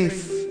in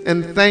faith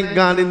and thank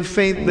God in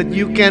faith that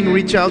you can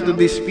reach out to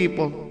these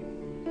people.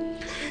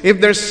 If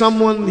there's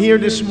someone here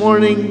this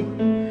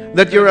morning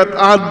that you're at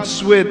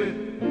odds with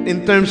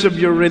in terms of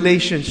your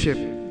relationship,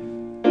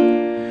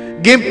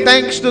 give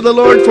thanks to the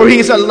Lord, for He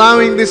is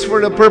allowing this for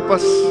the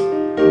purpose,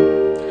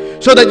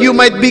 so that you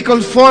might be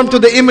conformed to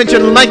the image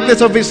and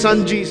likeness of His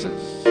Son Jesus.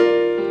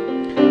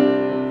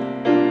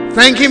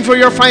 Thank Him for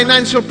your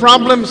financial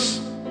problems,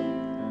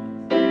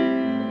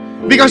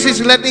 because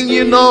He's letting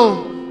you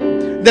know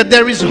that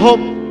there is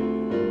hope.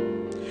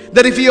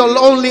 That if you'll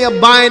only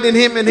abide in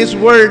Him and His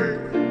Word,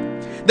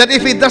 that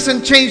if He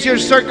doesn't change your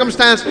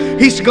circumstance,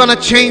 He's gonna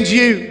change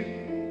you.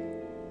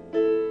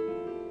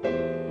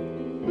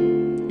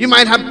 You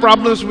might have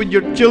problems with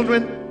your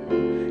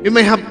children. You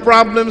may have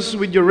problems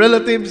with your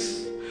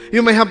relatives.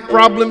 You may have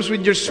problems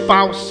with your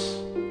spouse.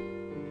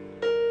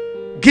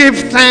 Give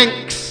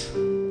thanks,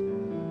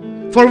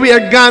 for we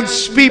are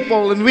God's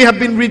people and we have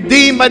been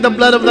redeemed by the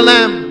blood of the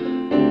Lamb.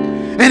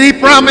 And He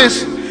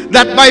promised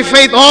that by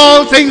faith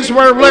all things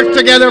will work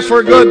together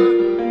for good.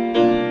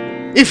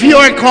 If you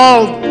are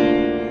called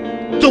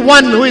to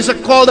one who is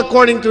called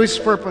according to His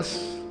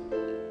purpose.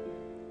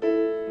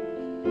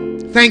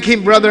 Thank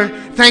Him, brother.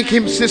 Thank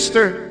Him,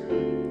 sister.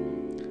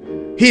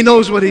 He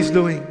knows what He's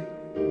doing.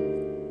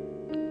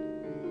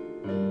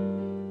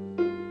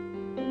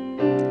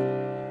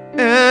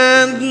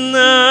 And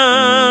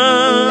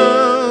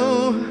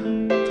now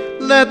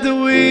let the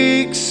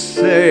weak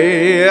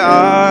say,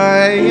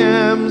 I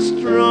am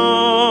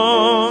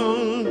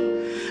strong.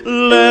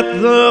 Let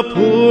the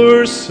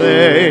poor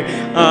say,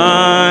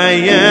 I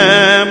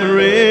am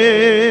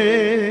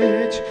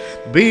rich,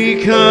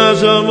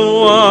 because of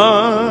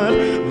what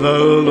the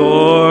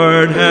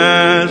Lord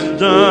has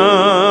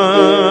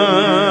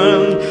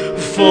done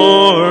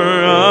for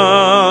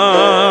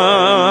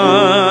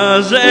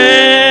us.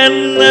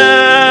 And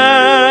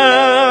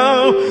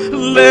now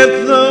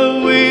let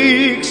the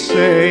weak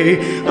say,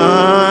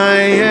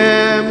 I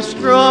am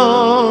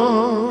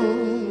strong.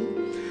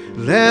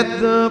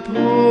 Let the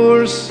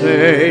poor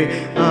say,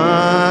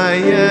 I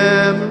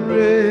am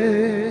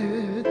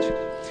rich,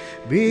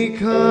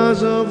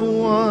 because of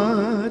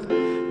what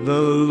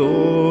the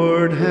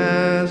Lord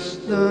has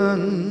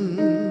done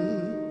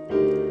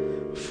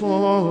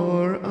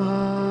for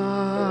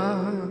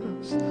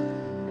us.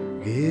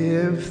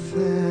 Give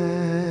thanks.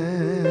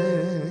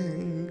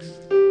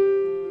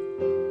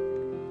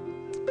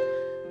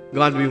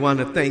 God, we want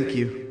to thank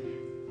You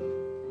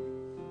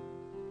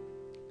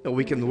that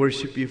we can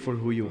worship You for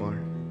who You are.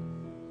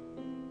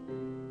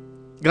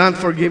 God,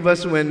 forgive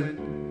us when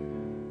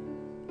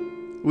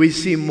we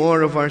see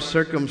more of our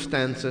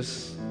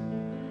circumstances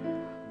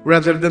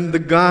rather than the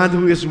God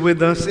who is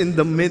with us in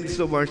the midst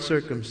of our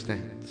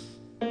circumstance.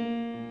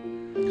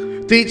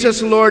 Teach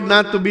us, Lord,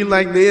 not to be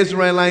like the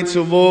Israelites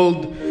of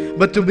old,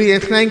 but to be a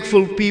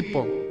thankful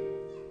people,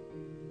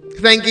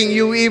 thanking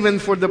You even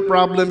for the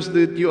problems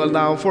that You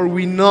allow, for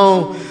we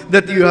know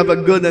that You have a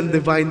good and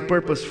divine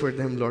purpose for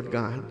them, Lord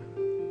God.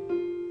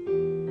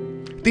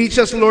 Teach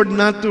us, Lord,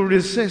 not to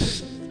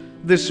resist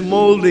this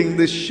molding,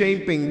 this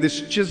shaping,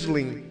 this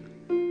chiseling.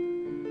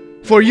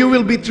 For You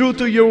will be true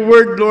to Your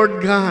word,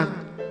 Lord God.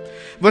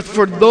 But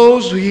for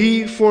those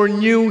He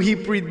foreknew, He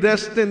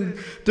predestined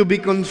to be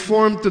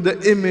conformed to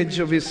the image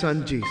of His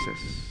Son Jesus.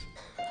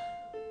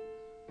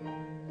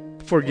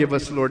 Forgive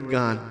us, Lord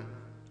God,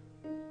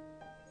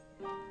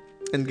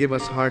 and give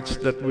us hearts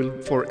that will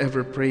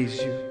forever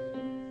praise You,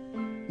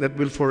 that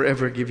will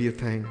forever give You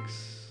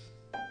thanks.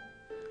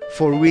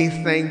 For we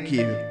thank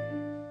You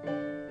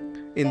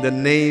in the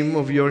name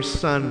of Your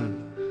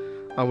Son,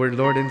 our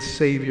Lord and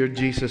Savior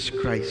Jesus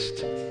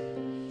Christ.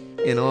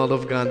 And all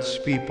of God's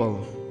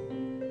people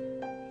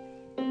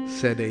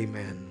said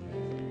amen.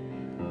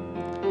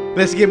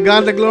 Let's give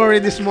God the glory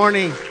this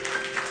morning.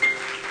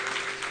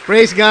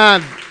 Praise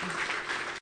God.